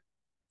about it,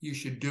 you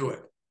should do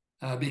it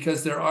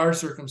because there are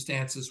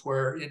circumstances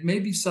where it may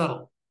be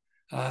subtle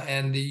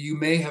and you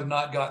may have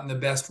not gotten the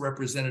best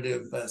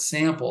representative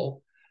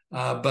sample,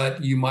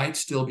 but you might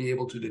still be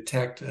able to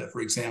detect,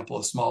 for example,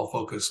 a small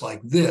focus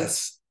like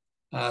this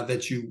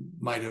that you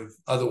might have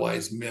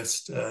otherwise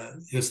missed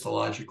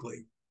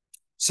histologically.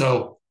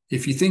 So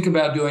if you think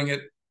about doing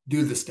it,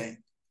 do the stain.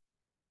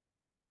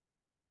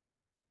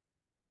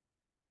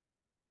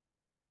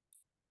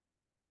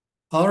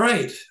 All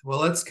right, well,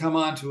 let's come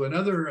on to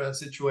another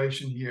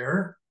situation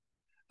here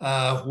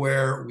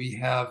where we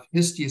have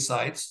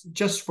histiocytes,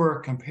 just for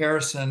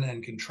comparison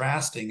and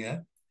contrasting it.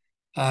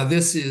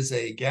 This is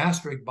a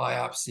gastric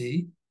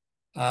biopsy,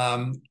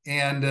 and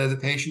the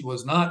patient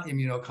was not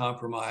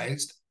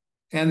immunocompromised.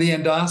 And the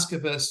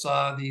endoscopist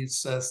saw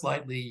these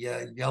slightly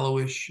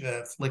yellowish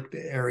flicked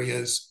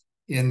areas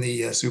in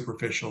the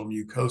superficial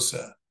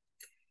mucosa.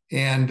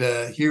 And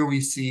here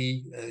we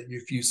see,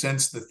 if you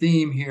sense the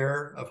theme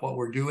here of what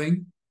we're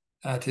doing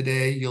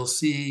today, you'll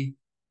see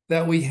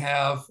that we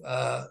have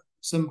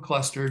some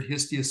clustered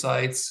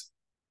histiocytes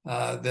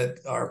that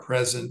are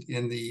present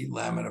in the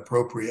lamina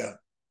propria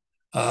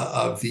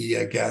of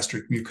the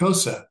gastric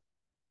mucosa.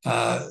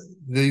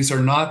 These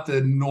are not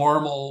the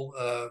normal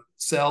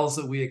cells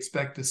that we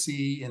expect to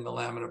see in the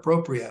lamina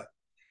propria,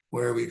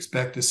 where we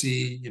expect to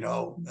see, you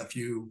know, a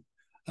few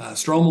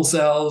stromal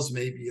cells,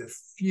 maybe a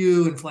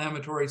few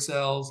inflammatory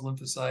cells,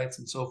 lymphocytes,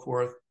 and so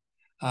forth,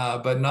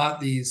 but not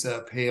these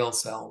pale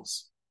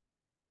cells.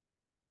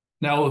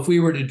 Now, if we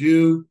were to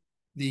do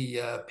the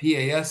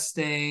PAS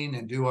stain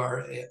and do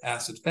our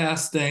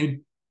acid-fast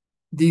stain,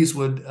 these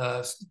would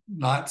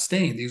not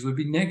stain. These would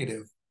be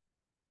negative.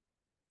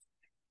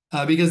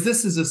 Because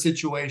this is a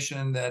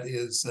situation that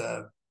is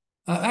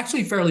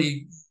actually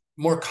fairly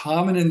more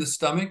common in the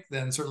stomach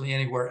than certainly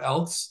anywhere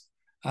else.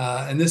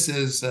 And this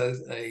is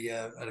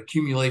an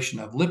accumulation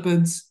of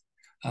lipids.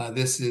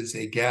 This is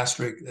a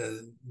gastric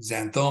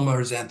xanthoma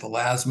or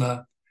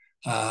xanthelasma.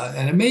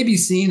 And it may be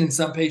seen in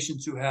some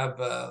patients who have,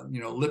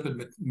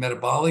 lipid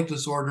metabolic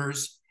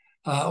disorders,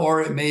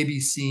 or it may be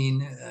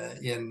seen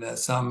in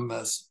some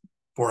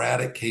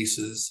sporadic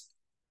cases.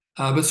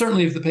 But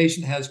certainly if the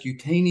patient has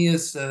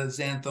cutaneous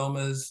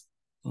xanthomas,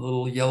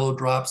 little yellow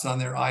drops on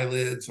their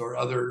eyelids, or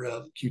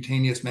other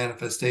cutaneous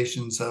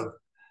manifestations of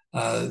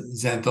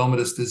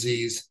xanthomatous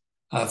disease,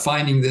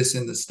 finding this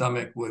in the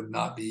stomach would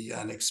not be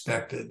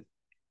unexpected.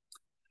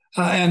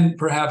 And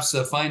perhaps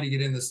finding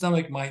it in the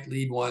stomach might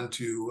lead one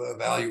to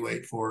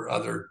evaluate for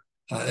other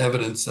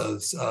evidence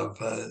of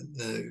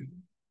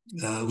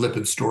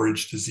lipid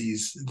storage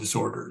disease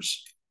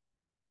disorders.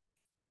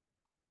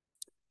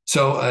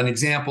 So an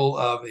example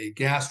of a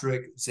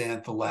gastric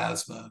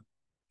xanthelasma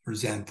or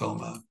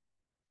xanthoma.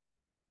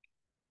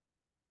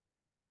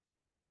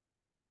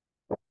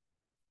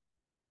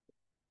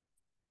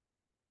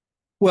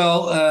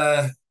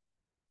 Well,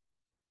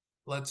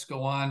 let's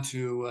go on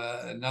to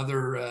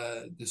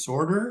another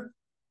disorder,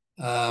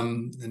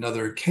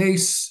 another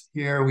case.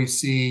 Here we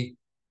see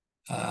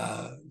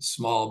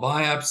small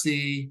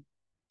biopsy.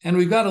 And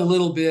we've got a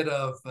little bit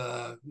of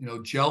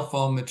gel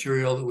foam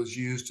material that was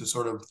used to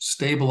sort of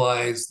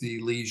stabilize the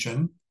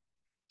lesion.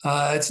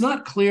 It's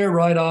not clear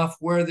right off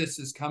where this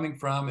is coming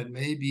from. It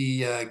may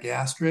be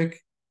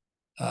gastric.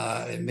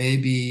 It may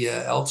be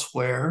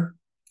elsewhere.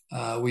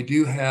 We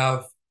do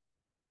have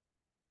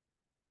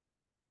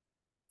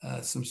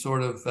some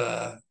sort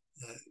of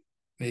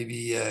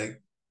maybe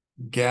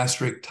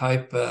gastric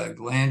type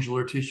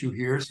glandular tissue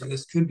here. So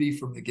this could be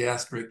from the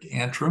gastric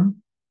antrum.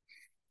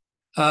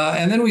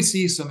 And then we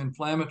see some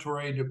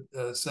inflammatory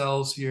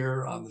cells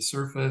here on the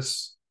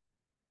surface.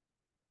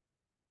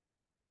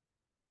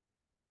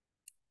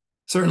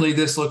 Certainly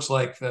this looks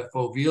like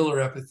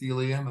foveolar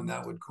epithelium, and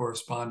that would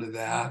correspond to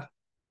that.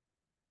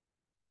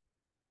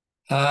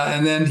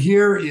 And then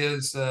here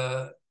is,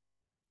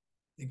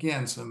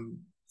 again, some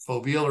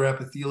foveolar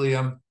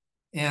epithelium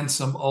and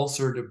some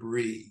ulcer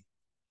debris.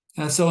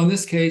 So in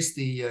this case,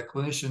 the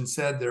clinician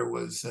said there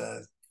was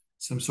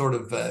some sort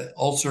of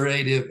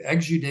ulcerative,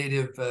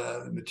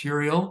 exudative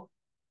material.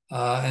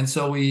 And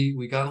so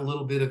we got a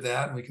little bit of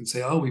that, and we can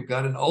say, oh, we've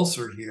got an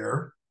ulcer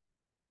here.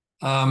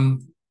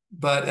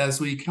 But as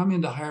we come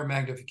into higher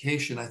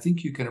magnification, I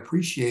think you can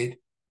appreciate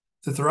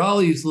that there are all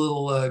these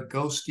little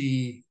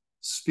ghosty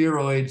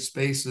spheroid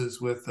spaces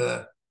with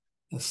a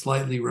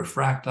slightly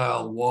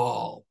refractile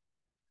wall.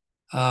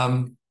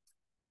 And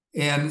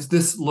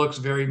this looks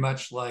very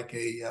much like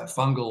a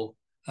fungal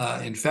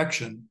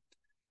infection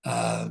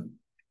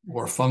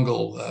or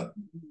fungal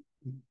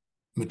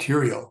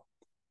material.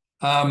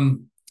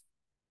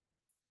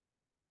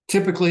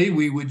 Typically,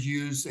 we would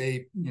use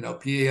a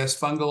PAS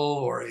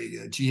fungal or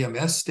a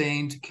GMS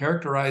stain to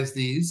characterize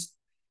these.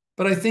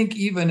 But I think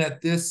even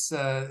at this,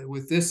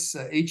 with this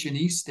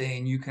H&E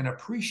stain, you can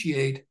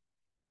appreciate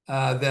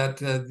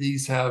that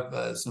these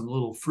have some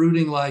little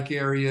fruiting-like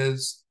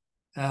areas,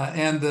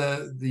 and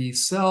the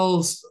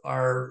cells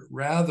are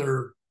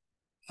rather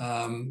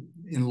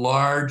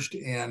enlarged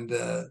and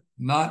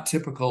not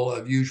typical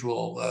of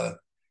usual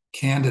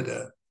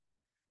candida.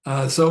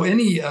 So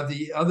any of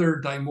the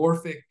other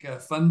dimorphic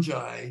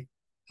fungi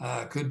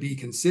could be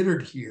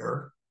considered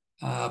here,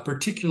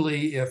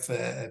 particularly if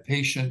a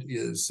patient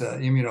is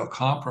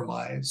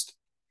immunocompromised.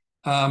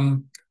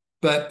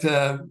 But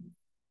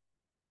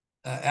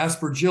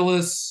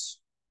Aspergillus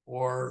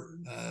or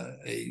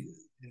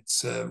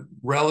its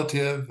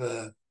relative,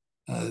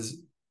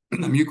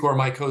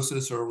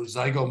 mucormycosis or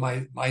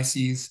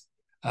zygomyces,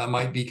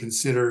 might be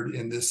considered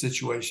in this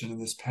situation, in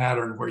this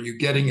pattern, where you're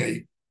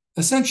getting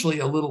essentially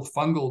a little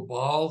fungal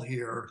ball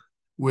here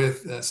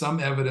with some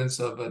evidence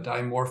of a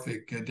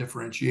dimorphic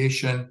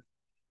differentiation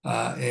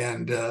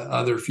and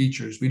other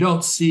features. We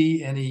don't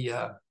see any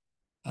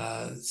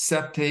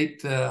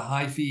septate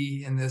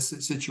hyphae in this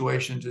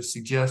situation to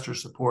suggest or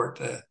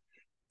support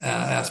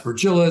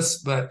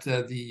Aspergillus, but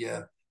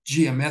the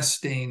GMS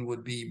stain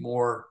would be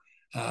more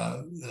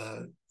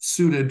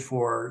suited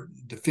for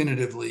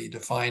definitively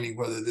defining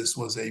whether this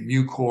was a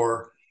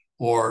mucor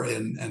or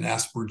an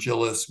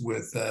Aspergillus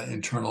with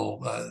internal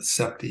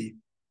septae.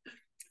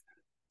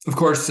 Of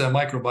course, a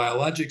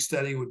microbiologic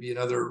study would be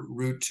another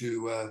route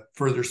to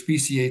further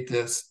speciate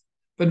this.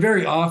 But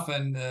very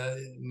often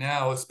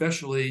now,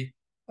 especially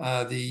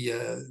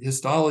the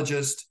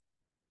histologist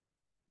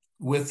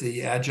with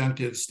the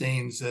adjunctive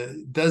stains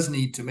does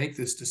need to make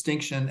this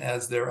distinction,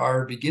 as there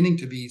are beginning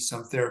to be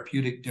some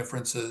therapeutic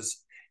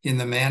differences in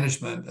the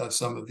management of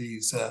some of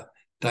these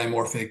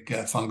dimorphic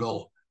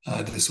fungal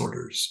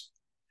disorders.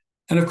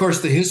 And of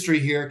course, the history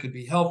here could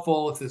be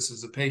helpful if this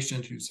is a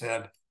patient who's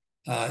had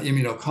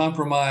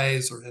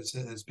immunocompromise or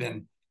has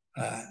been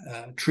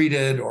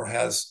treated or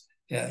has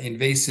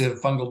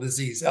invasive fungal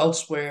disease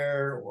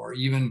elsewhere, or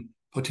even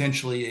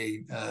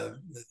potentially a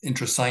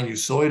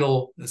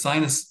intrasinusoidal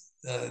sinus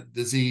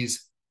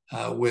disease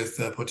with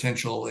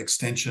potential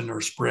extension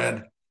or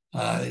spread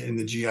in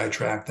the GI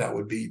tract. That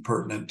would be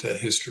pertinent to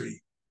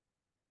history.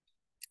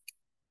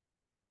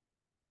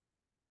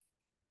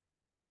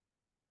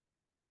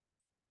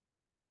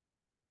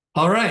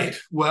 All right.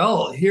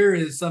 Well, here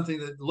is something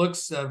that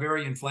looks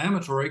very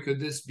inflammatory. Could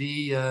this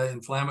be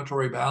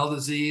inflammatory bowel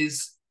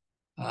disease,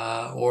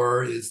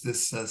 or is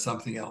this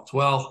something else?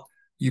 Well,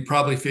 you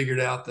probably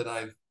figured out that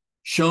I've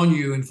shown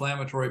you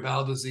inflammatory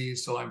bowel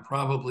disease, so I'm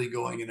probably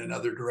going in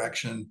another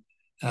direction,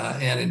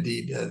 and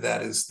indeed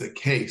that is the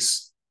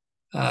case.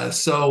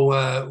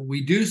 So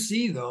we do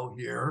see, though,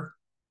 here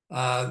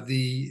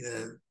the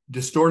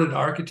distorted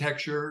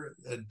architecture,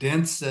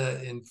 dense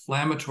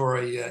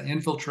inflammatory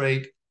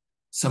infiltrate,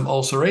 some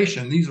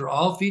ulceration. These are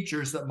all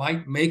features that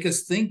might make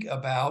us think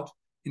about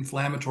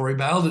inflammatory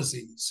bowel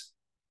disease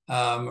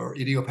or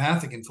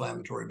idiopathic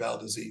inflammatory bowel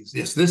disease.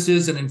 Yes, this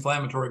is an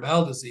inflammatory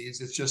bowel disease.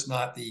 It's just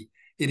not the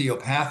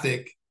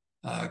idiopathic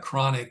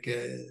chronic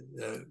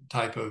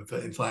type of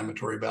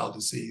inflammatory bowel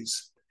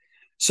disease.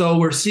 So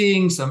we're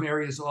seeing some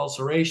areas of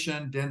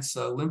ulceration, dense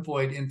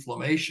lymphoid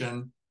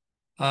inflammation.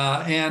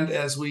 And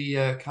as we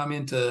come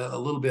into a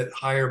little bit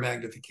higher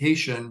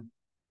magnification,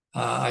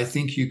 I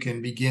think you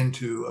can begin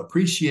to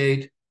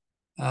appreciate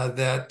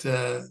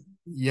that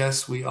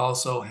yes, we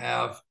also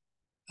have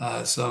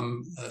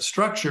some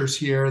structures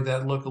here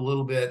that look a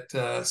little bit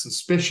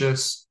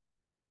suspicious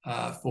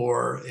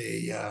for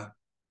a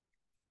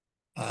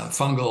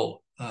fungal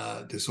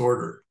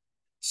disorder.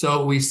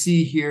 So we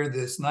see here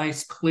this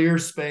nice clear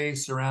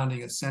space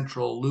surrounding a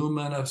central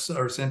lumen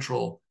or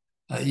central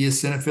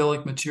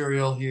eosinophilic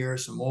material here,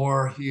 some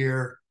more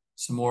here,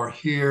 some more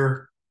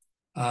here.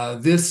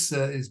 This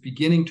is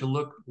beginning to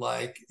look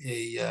like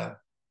a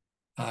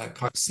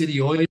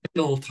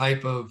coccidioidal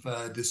type of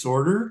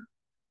disorder,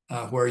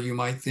 where you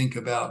might think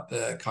about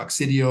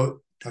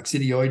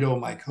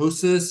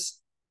coccidioidomycosis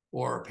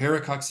or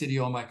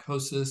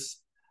paracoccidiomycosis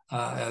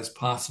as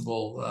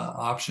possible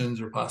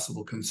options or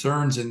possible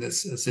concerns in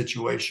this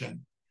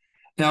situation.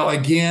 Now,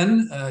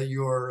 again,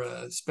 your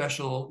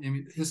special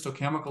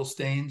histochemical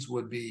stains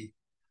would be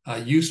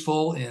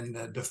useful in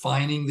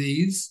defining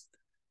these.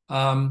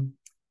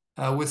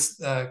 With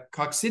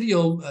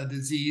coccidial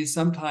disease,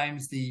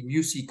 sometimes the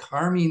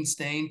mucicarmine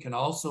stain can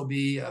also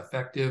be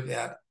effective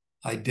at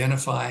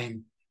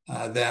identifying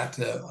that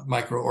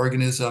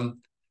microorganism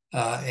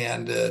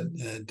and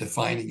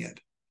defining it.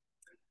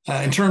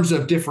 In terms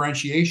of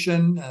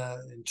differentiation,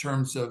 in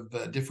terms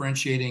of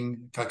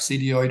differentiating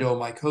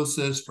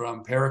coccidioidomycosis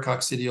from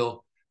paracoccidial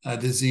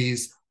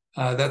disease,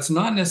 that's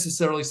not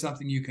necessarily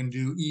something you can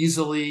do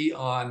easily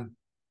on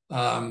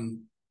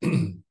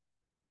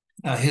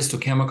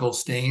histochemical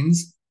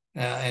stains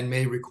and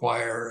may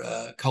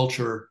require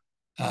culture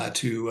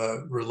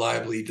to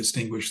reliably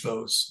distinguish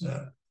those.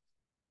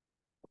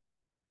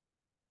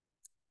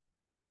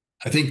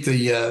 I think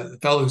the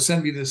fellow who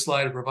sent me this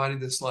slide, provided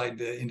this slide,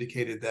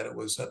 indicated that it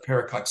was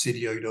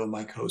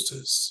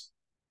paracoccidioidomycosis.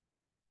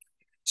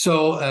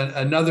 So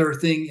another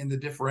thing in the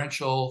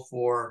differential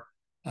for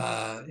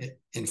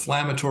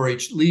inflammatory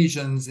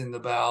lesions in the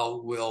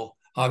bowel will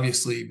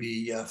obviously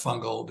be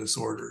fungal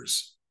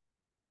disorders.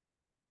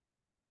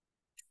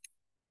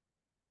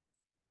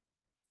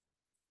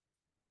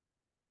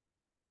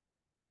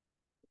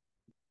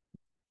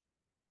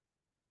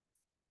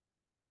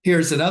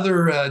 Here's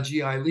another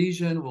GI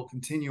lesion. We'll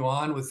continue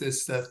on with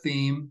this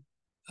theme.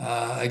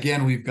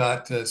 Again, we've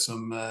got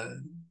some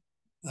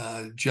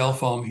gel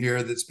foam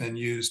here that's been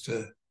used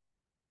to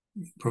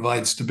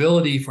provide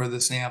stability for the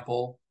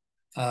sample.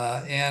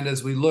 And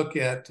as we look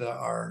at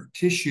our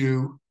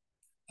tissue,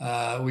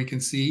 we can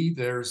see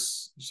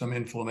there's some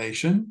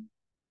inflammation.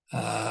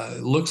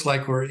 It looks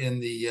like we're in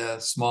the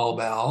small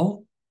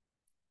bowel.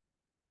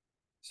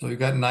 So we've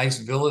got nice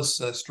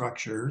villus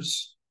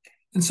structures.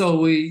 And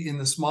so in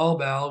the small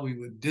bowel, we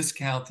would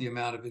discount the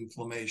amount of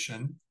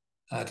inflammation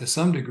to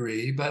some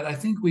degree, but I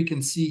think we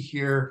can see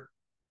here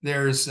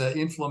there's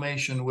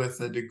inflammation with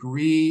a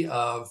degree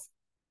of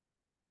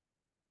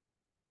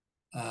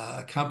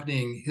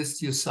accompanying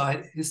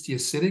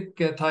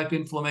histiocytic type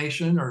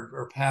inflammation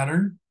or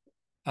pattern,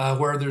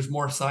 where there's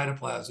more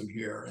cytoplasm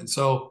here. And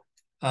so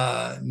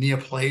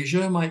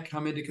neoplasia might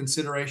come into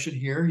consideration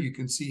here. You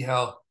can see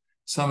how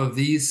some of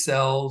these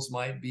cells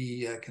might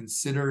be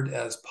considered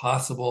as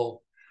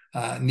possible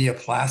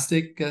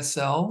neoplastic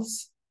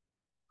cells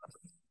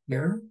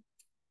here.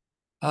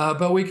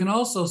 But we can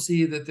also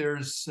see that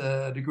there's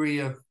a degree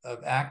of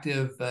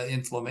active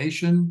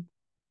inflammation.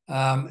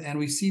 And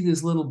we see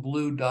these little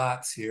blue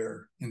dots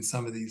here in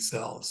some of these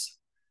cells.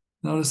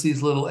 Notice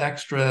these little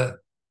extra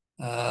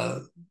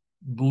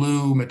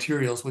blue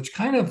materials, which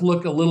kind of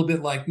look a little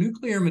bit like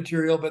nuclear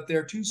material, but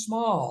they're too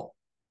small.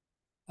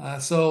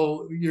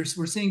 So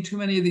we're seeing too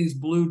many of these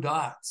blue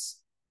dots.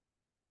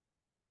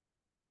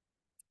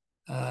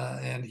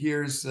 And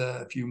here's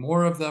a few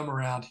more of them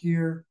around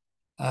here.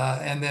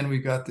 And then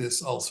we've got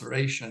this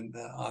ulceration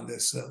on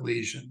this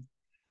lesion.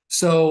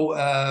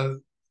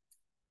 So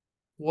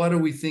what are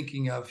we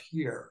thinking of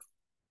here?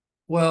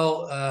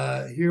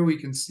 Well, here we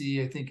can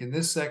see, I think in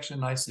this section,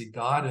 nicely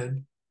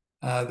dotted,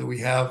 that we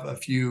have a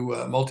few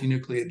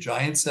multinucleate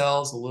giant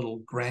cells, a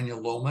little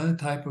granuloma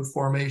type of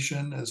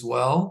formation as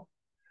well.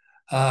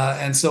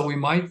 And so we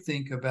might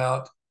think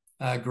about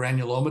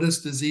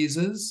granulomatous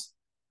diseases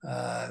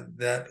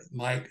that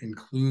might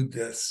include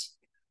this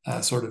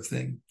sort of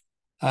thing.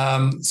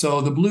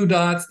 So the blue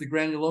dots, the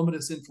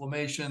granulomatous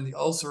inflammation, the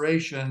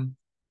ulceration,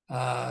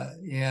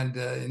 and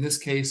in this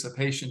case, a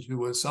patient who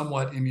was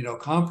somewhat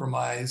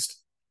immunocompromised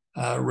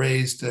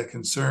raised a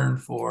concern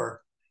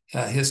for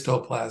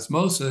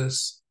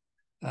histoplasmosis.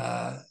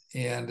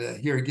 And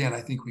here again,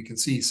 I think we can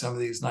see some of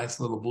these nice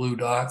little blue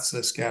dots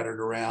scattered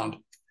around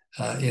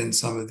in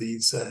some of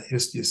these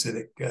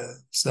histiocytic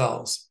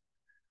cells.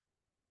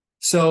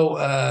 So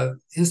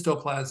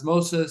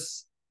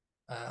histoplasmosis,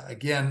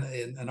 again,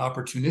 an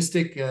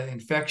opportunistic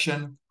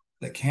infection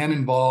that can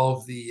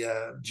involve the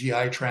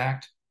GI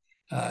tract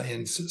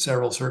in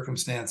several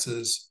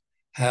circumstances,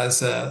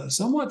 has a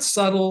somewhat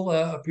subtle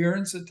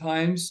appearance at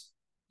times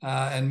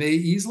and may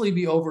easily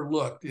be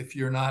overlooked if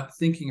you're not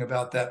thinking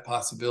about that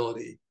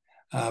possibility.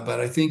 But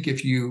I think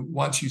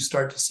once you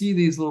start to see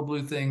these little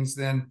blue things,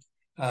 then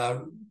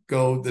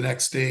go the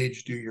next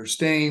stage, do your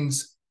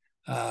stains.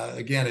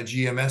 Again, a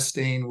GMS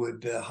stain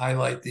would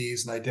highlight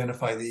these and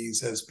identify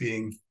these as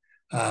being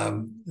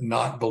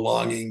not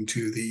belonging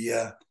to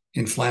the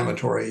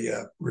inflammatory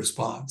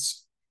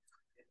response.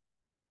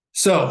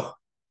 So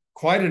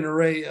quite an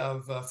array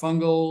of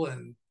fungal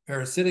and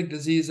parasitic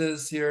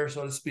diseases here,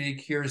 so to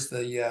speak. Here's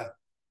the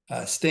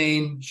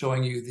stain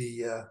showing you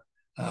the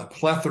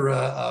plethora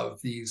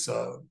of these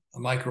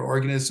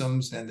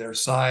microorganisms and their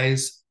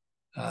size.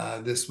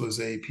 This was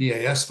a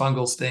PAS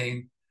fungal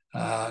stain,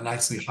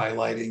 nicely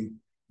highlighting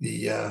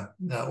the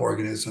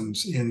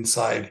organisms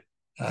inside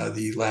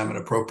the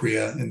lamina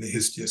propria in the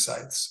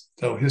histiocytes.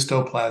 So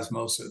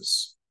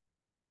histoplasmosis.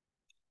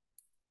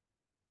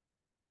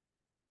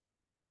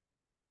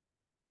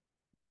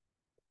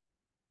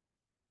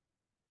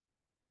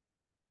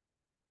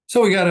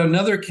 So we got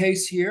another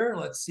case here.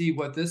 Let's see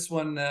what this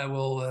one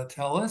will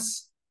tell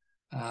us.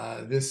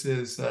 This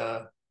is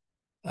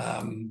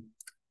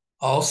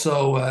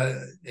also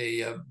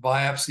a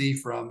biopsy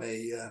from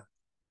a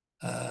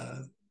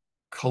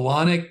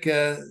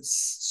colonic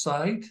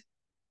site.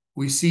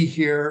 We see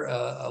here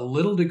a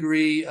little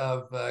degree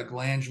of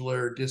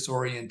glandular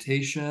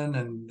disorientation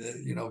and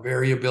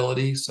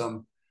variability,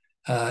 some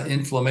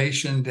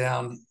inflammation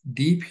down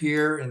deep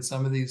here in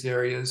some of these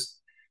areas.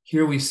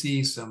 Here we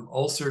see some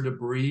ulcer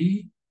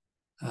debris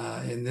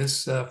in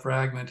this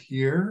fragment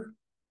here.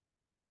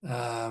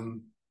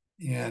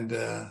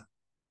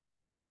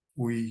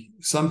 We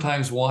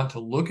sometimes want to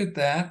look at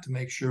that to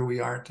make sure we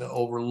aren't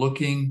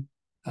overlooking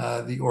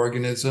the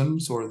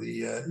organisms or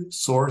the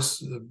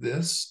source of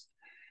this.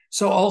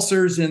 So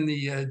ulcers in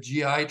the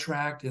GI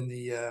tract, in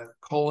the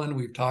colon,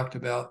 we've talked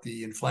about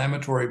the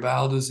inflammatory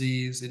bowel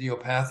disease,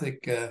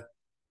 idiopathic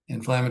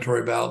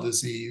inflammatory bowel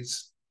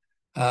disease.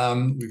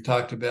 We've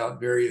talked about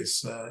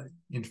various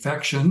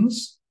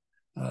infections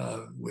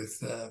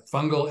with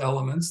fungal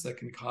elements that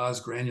can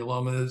cause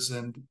granulomas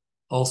and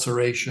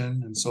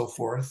ulceration and so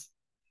forth.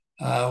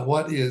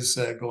 What is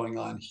going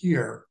on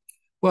here?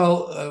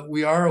 Well,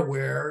 we are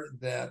aware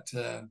that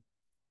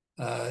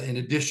in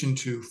addition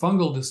to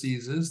fungal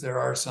diseases, there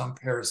are some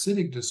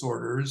parasitic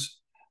disorders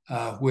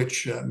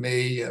which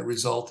may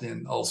result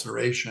in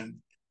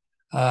ulceration.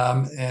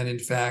 And in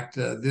fact,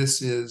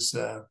 this is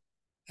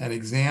an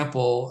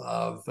example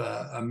of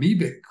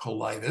amoebic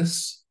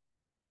colitis.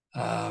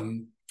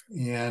 And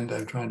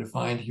I'm trying to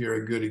find here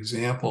a good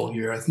example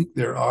here. I think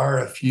there are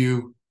a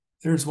few.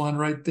 There's one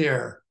right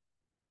there.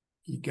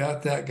 You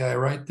got that guy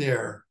right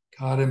there.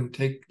 Caught him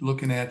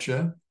looking at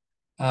you.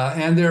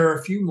 And there are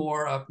a few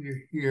more up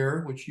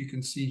here, which you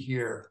can see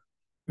here.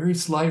 Very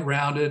slight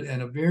rounded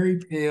and a very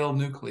pale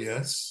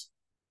nucleus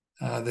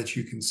that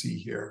you can see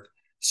here.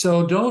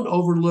 So don't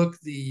overlook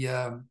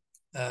the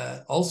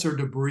ulcer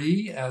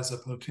debris as a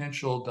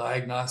potential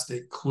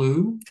diagnostic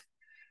clue.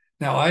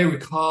 Now, I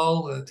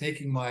recall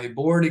taking my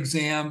board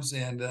exams,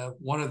 and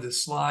one of the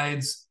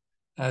slides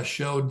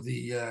showed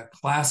the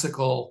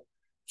classical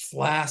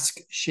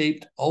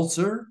flask-shaped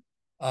ulcer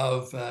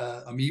of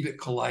amoebic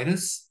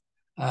colitis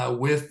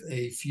with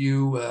a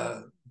few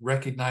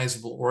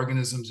recognizable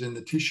organisms in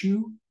the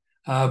tissue.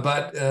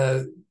 But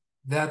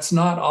that's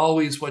not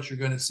always what you're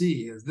going to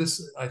see.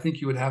 I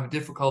think you would have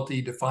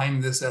difficulty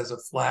defining this as a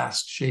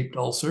flask-shaped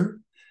ulcer.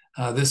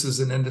 This is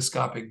an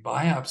endoscopic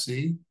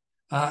biopsy.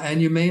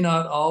 And you may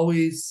not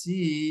always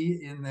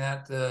see in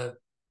that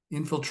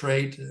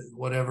infiltrate,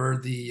 whatever,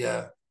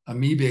 the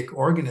amoebic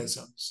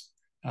organisms.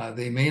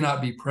 They may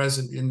not be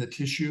present in the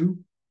tissue,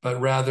 but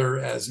rather,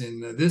 as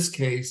in this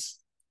case,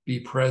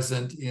 be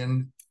present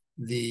in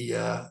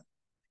the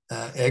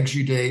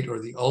exudate or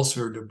the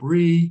ulcer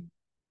debris.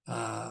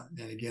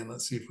 And again,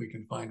 let's see if we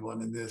can find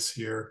one in this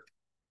here.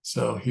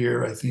 So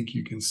here, I think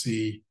you can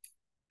see,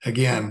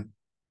 again,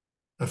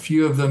 a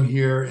few of them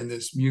here in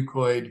this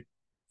mucoid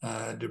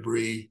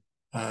debris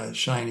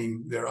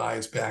shining their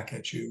eyes back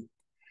at you.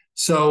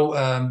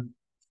 So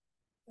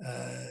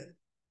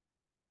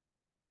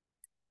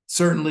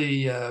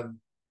certainly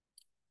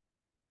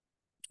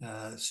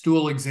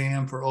stool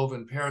exam for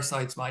oven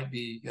parasites might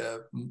be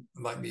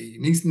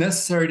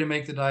necessary to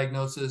make the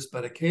diagnosis,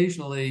 but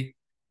occasionally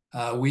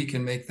we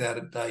can make that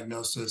a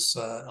diagnosis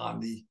on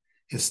the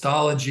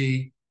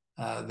histology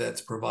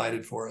that's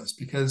provided for us,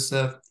 because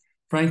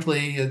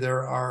frankly,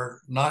 there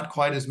are not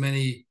quite as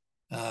many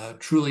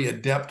truly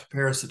adept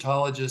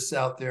parasitologists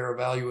out there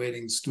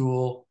evaluating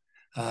stool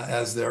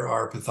as there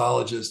are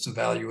pathologists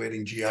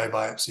evaluating GI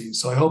biopsies.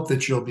 So I hope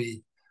that you'll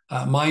be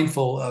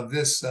mindful of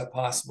this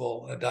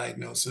possible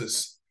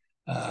diagnosis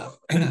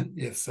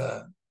if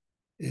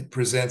it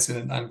presents in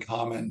an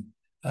uncommon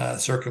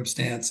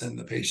circumstance and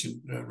the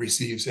patient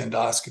receives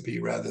endoscopy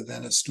rather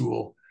than a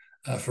stool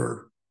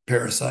for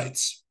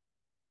parasites.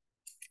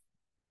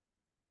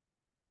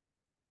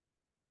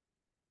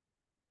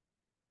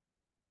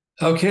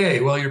 Okay,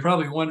 well, you're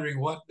probably wondering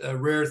what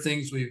rare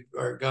things we've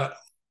got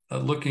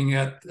looking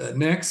at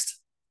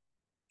next.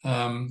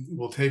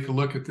 We'll take a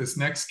look at this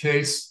next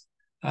case.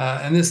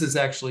 And this is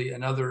actually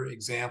another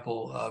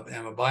example of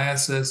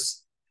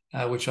amoebiasis,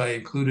 which I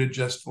included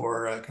just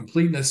for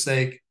completeness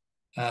sake,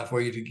 for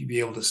you to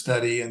be able to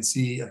study and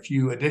see a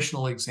few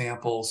additional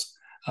examples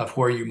of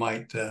where you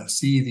might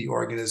see the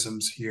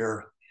organisms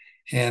here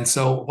And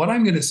so what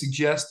I'm going to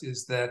suggest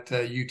is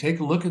that you take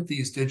a look at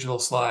these digital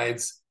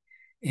slides,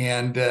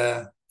 and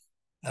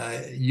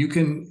you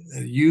can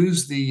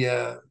use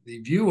the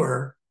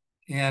viewer,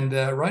 and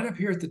right up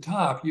here at the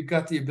top, you've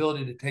got the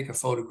ability to take a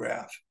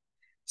photograph.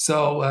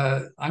 So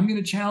I'm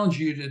going to challenge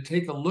you to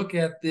take a look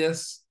at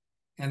this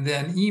and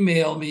then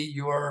email me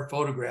your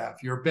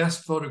photograph, your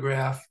best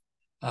photograph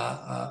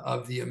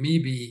of the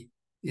amoebae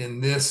in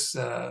this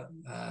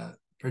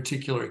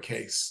particular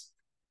case.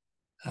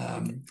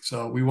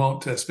 So we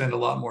won't spend a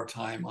lot more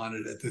time on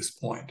it at this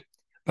point,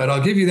 but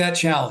I'll give you that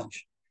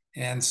challenge.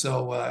 And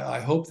so I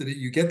hope that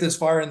you get this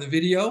far in the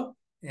video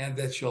and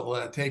that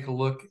you'll take a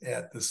look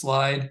at the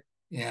slide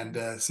and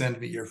send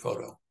me your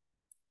photo.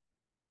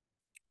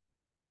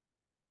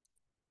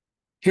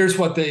 Here's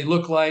what they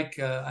look like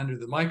under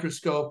the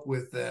microscope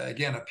with,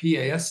 again, a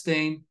PAS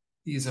stain.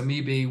 These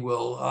amoebae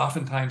will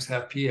oftentimes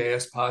have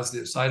PAS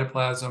positive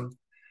cytoplasm.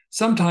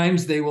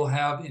 Sometimes they will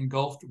have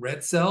engulfed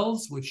red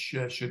cells, which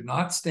should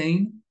not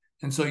stain.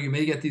 And so you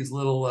may get these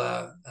little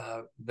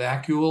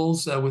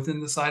vacuoles within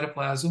the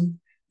cytoplasm.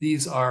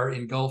 These are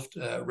engulfed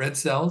red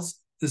cells.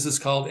 This is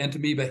called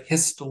entamoeba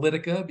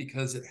histolytica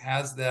because it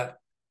has that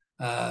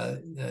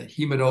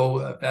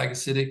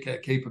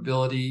hematophagocytic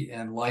capability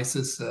and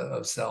lysis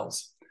of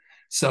cells.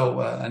 So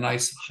a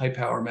nice high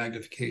power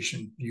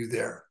magnification view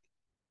there.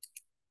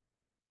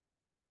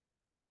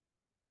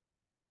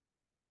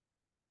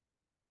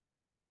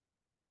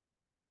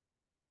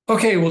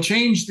 Okay, we'll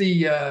change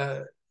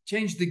the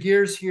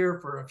gears here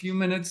for a few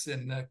minutes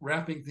and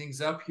wrapping things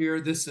up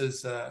here. This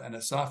is an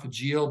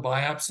esophageal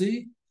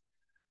biopsy.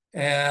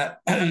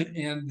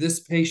 And this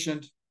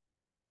patient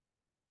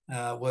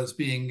was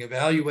being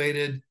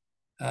evaluated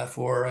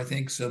for, I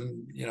think,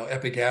 some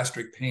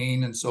epigastric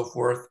pain and so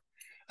forth.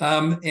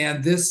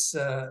 And this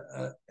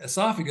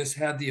esophagus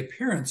had the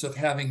appearance of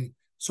having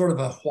sort of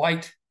a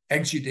white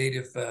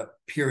exudative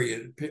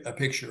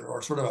picture,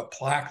 or sort of a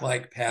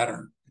plaque-like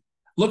pattern.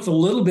 Looked a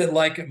little bit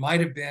like it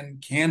might have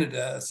been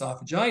Candida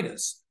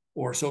esophagitis,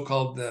 or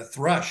so-called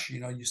thrush.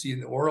 You see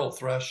the oral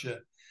thrush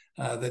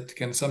that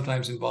can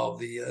sometimes involve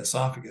the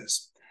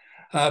esophagus.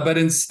 But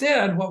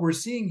instead, what we're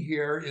seeing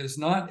here is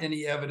not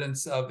any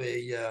evidence of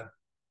a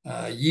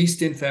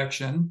yeast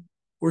infection.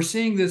 We're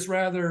seeing this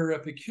rather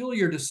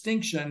peculiar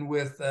distinction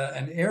with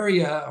an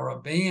area or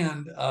a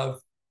band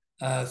of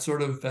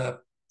sort of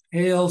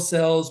pale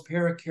cells,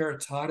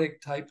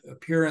 parakeratotic type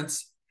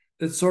appearance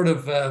that's sort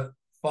of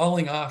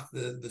falling off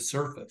the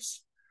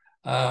surface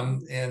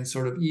and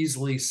sort of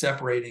easily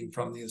separating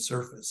from the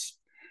surface.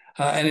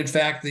 And in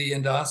fact, the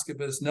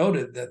endoscopist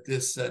noted that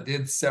this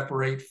did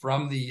separate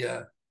from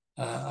the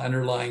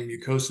underlying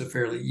mucosa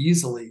fairly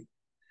easily.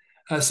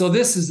 So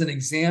this is an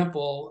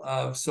example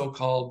of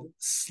so-called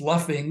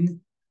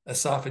sloughing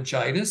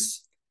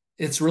esophagitis.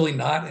 It's really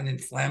not an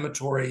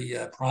inflammatory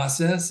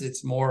process.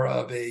 It's more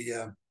of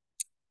an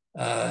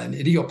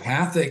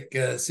idiopathic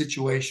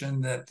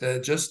situation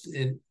that just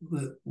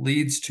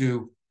leads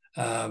to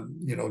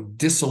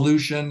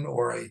dissolution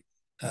or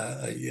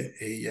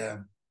a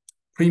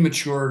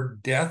premature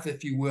death,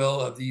 if you will,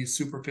 of these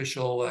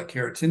superficial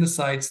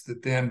keratinocytes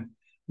that then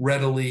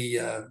readily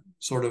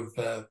sort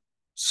of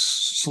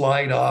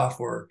slide off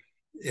or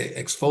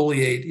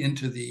exfoliate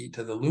into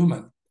the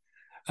lumen.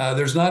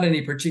 There's not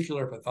any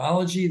particular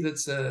pathology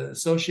that's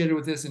associated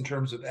with this in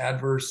terms of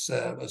adverse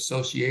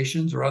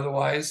associations or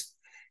otherwise.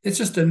 It's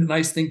just a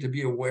nice thing to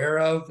be aware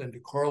of and to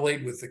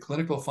correlate with the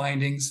clinical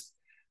findings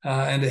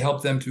and to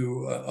help them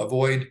to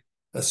avoid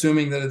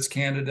assuming that it's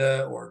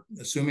Candida or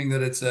assuming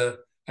that it's a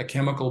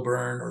chemical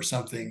burn or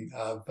something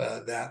of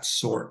that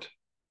sort.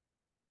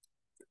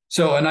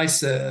 So a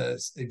nice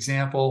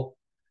example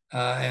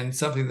and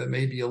something that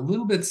may be a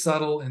little bit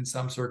subtle in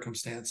some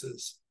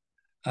circumstances.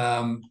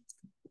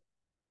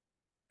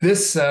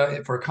 This,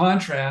 for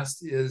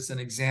contrast, is an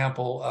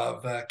example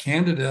of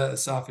Candida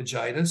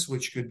esophagitis,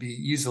 which could be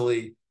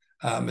easily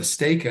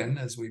mistaken,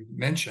 as we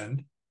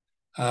mentioned.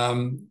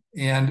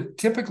 And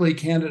typically,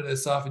 Candida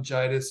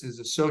esophagitis is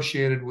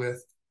associated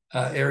with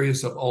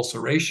areas of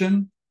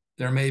ulceration.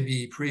 There may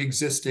be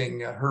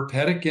pre-existing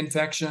herpetic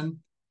infection,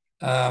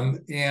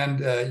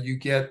 and you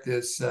get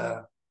this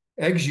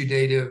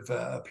exudative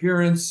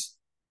appearance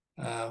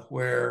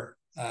where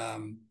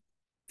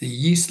the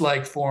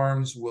yeast-like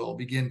forms will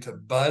begin to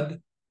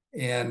bud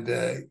and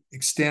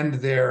extend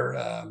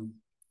their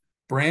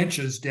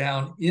branches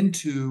down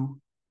into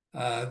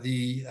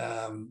the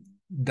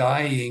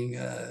dying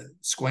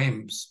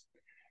squamous.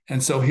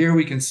 And so here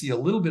we can see a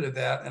little bit of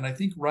that. And I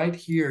think right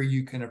here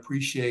you can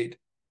appreciate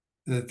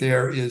that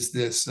there is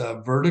this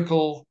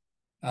vertical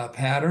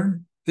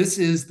pattern. This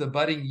is the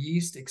budding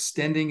yeast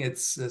extending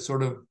its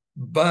sort of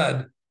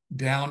bud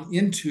down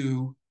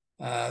into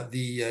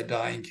the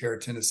dying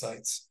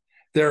keratinocytes.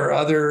 There are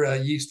other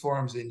yeast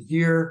forms in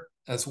here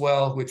as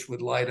well, which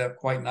would light up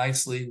quite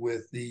nicely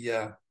with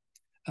the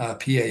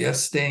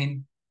PAS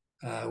stain.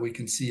 We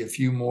can see a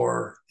few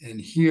more in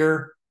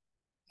here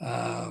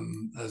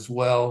as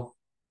well.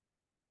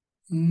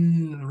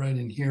 Right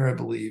in here, I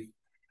believe.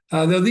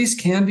 Though these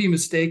can be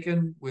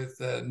mistaken with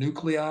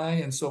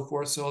nuclei and so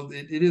forth, so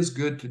it is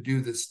good to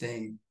do the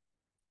stain.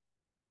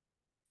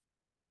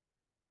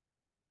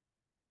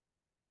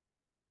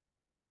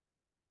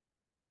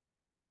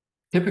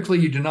 Typically,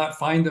 you do not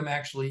find them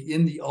actually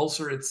in the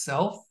ulcer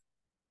itself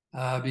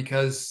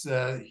because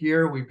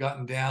here we've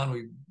gotten down,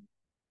 we've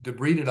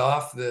debrided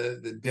off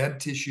the dead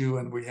tissue,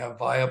 and we have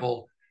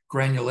viable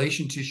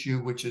granulation tissue,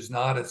 which is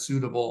not a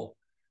suitable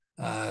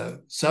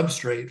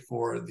substrate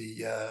for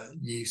the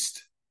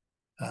yeast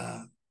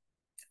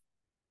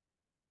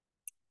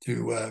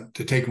to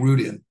take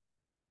root in.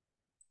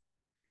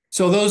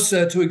 So those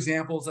two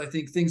examples, I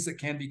think, things that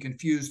can be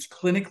confused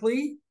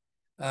clinically,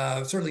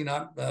 certainly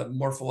not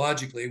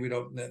morphologically, we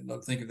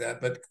don't think of that,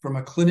 but from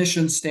a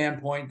clinician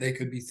standpoint, they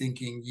could be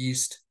thinking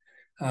yeast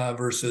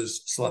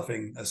versus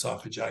sloughing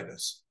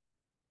esophagitis.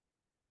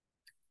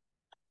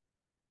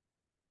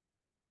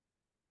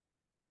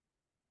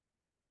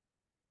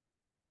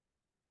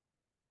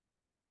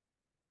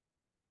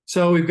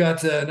 So we've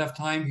got enough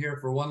time here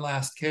for one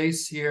last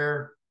case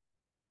here.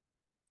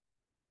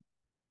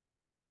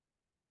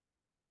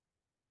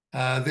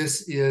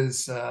 This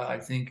is, I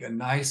think, a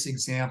nice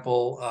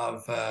example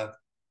of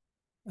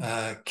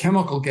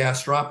chemical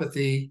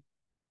gastropathy,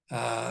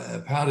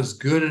 about as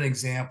good an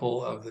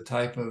example of the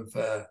type of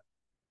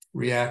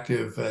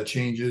reactive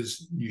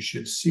changes you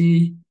should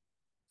see.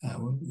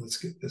 Let's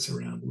get this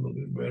around a little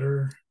bit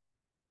better.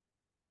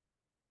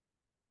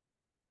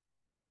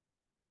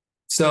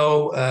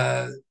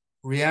 So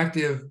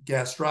reactive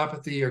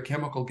gastropathy or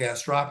chemical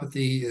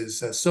gastropathy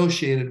is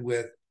associated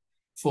with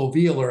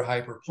foveolar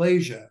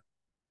hyperplasia.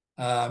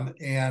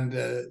 And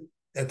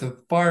at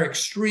the far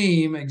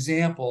extreme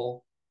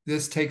example,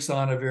 this takes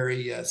on a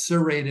very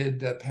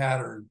serrated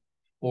pattern,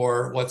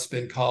 or what's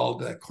been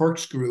called a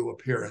corkscrew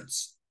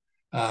appearance.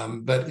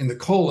 But in the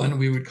colon,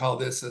 we would call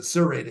this a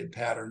serrated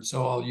pattern.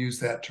 So I'll use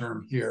that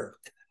term here.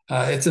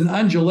 It's an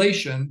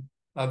undulation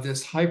of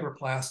this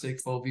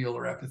hyperplastic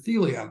foveolar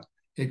epithelium.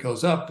 It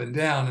goes up and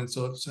down, and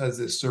so it has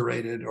this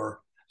serrated or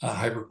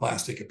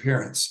hyperplastic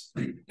appearance.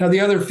 Now, the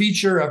other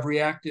feature of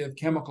reactive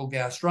chemical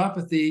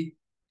gastropathy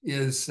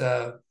is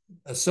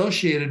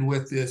associated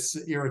with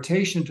this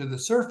irritation to the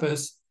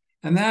surface,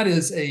 and that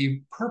is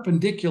a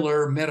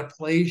perpendicular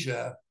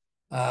metaplasia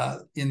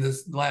in the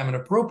lamina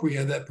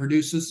propria that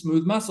produces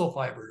smooth muscle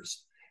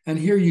fibers. And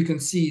here you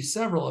can see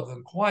several of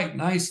them quite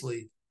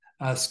nicely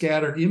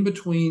scattered in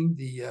between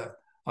the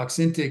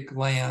oxyntic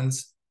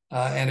glands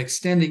and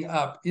extending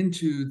up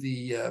into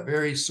the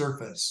very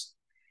surface.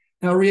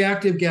 Now,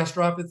 reactive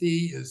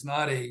gastropathy is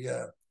not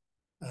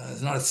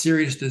a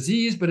serious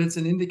disease, but it's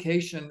an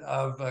indication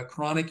of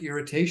chronic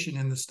irritation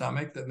in the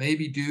stomach that may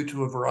be due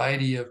to a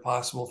variety of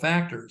possible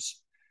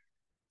factors.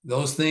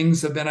 Those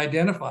things have been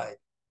identified.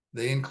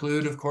 They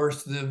include, of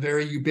course, the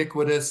very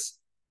ubiquitous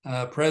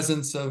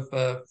presence of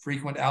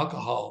frequent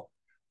alcohol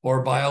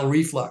or bile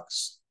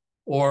reflux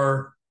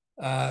or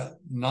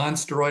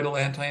non-steroidal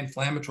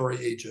anti-inflammatory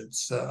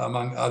agents,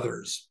 among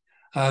others.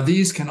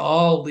 These can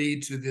all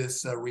lead to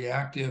this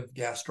reactive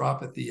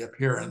gastropathy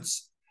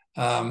appearance.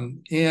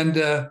 And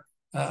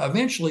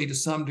eventually, to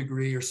some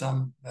degree or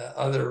some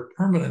other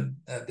permanent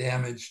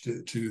damage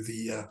to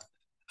the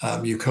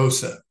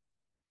mucosa.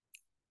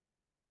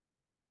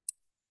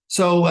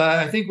 So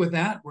I think with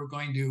that, we're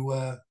going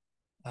to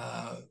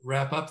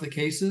wrap up the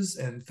cases,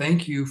 and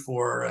thank you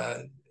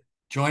for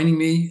joining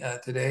me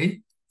today.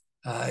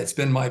 It's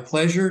been my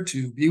pleasure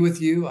to be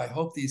with you. I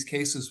hope these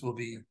cases will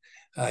be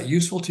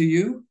useful to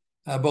you,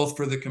 both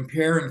for the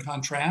compare and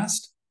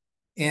contrast.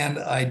 And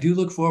I do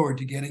look forward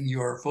to getting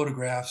your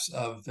photographs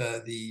of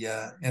the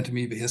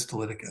Entamoeba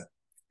histolytica.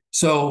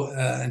 So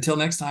until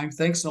next time,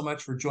 thanks so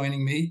much for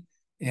joining me.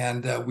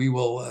 And we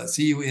will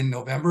see you in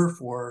November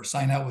for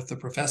Sign Out with the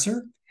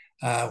Professor,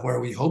 where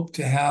we hope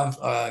to have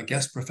a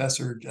guest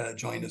professor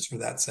join us for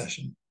that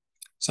session.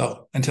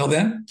 So until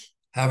then,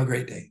 have a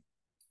great day.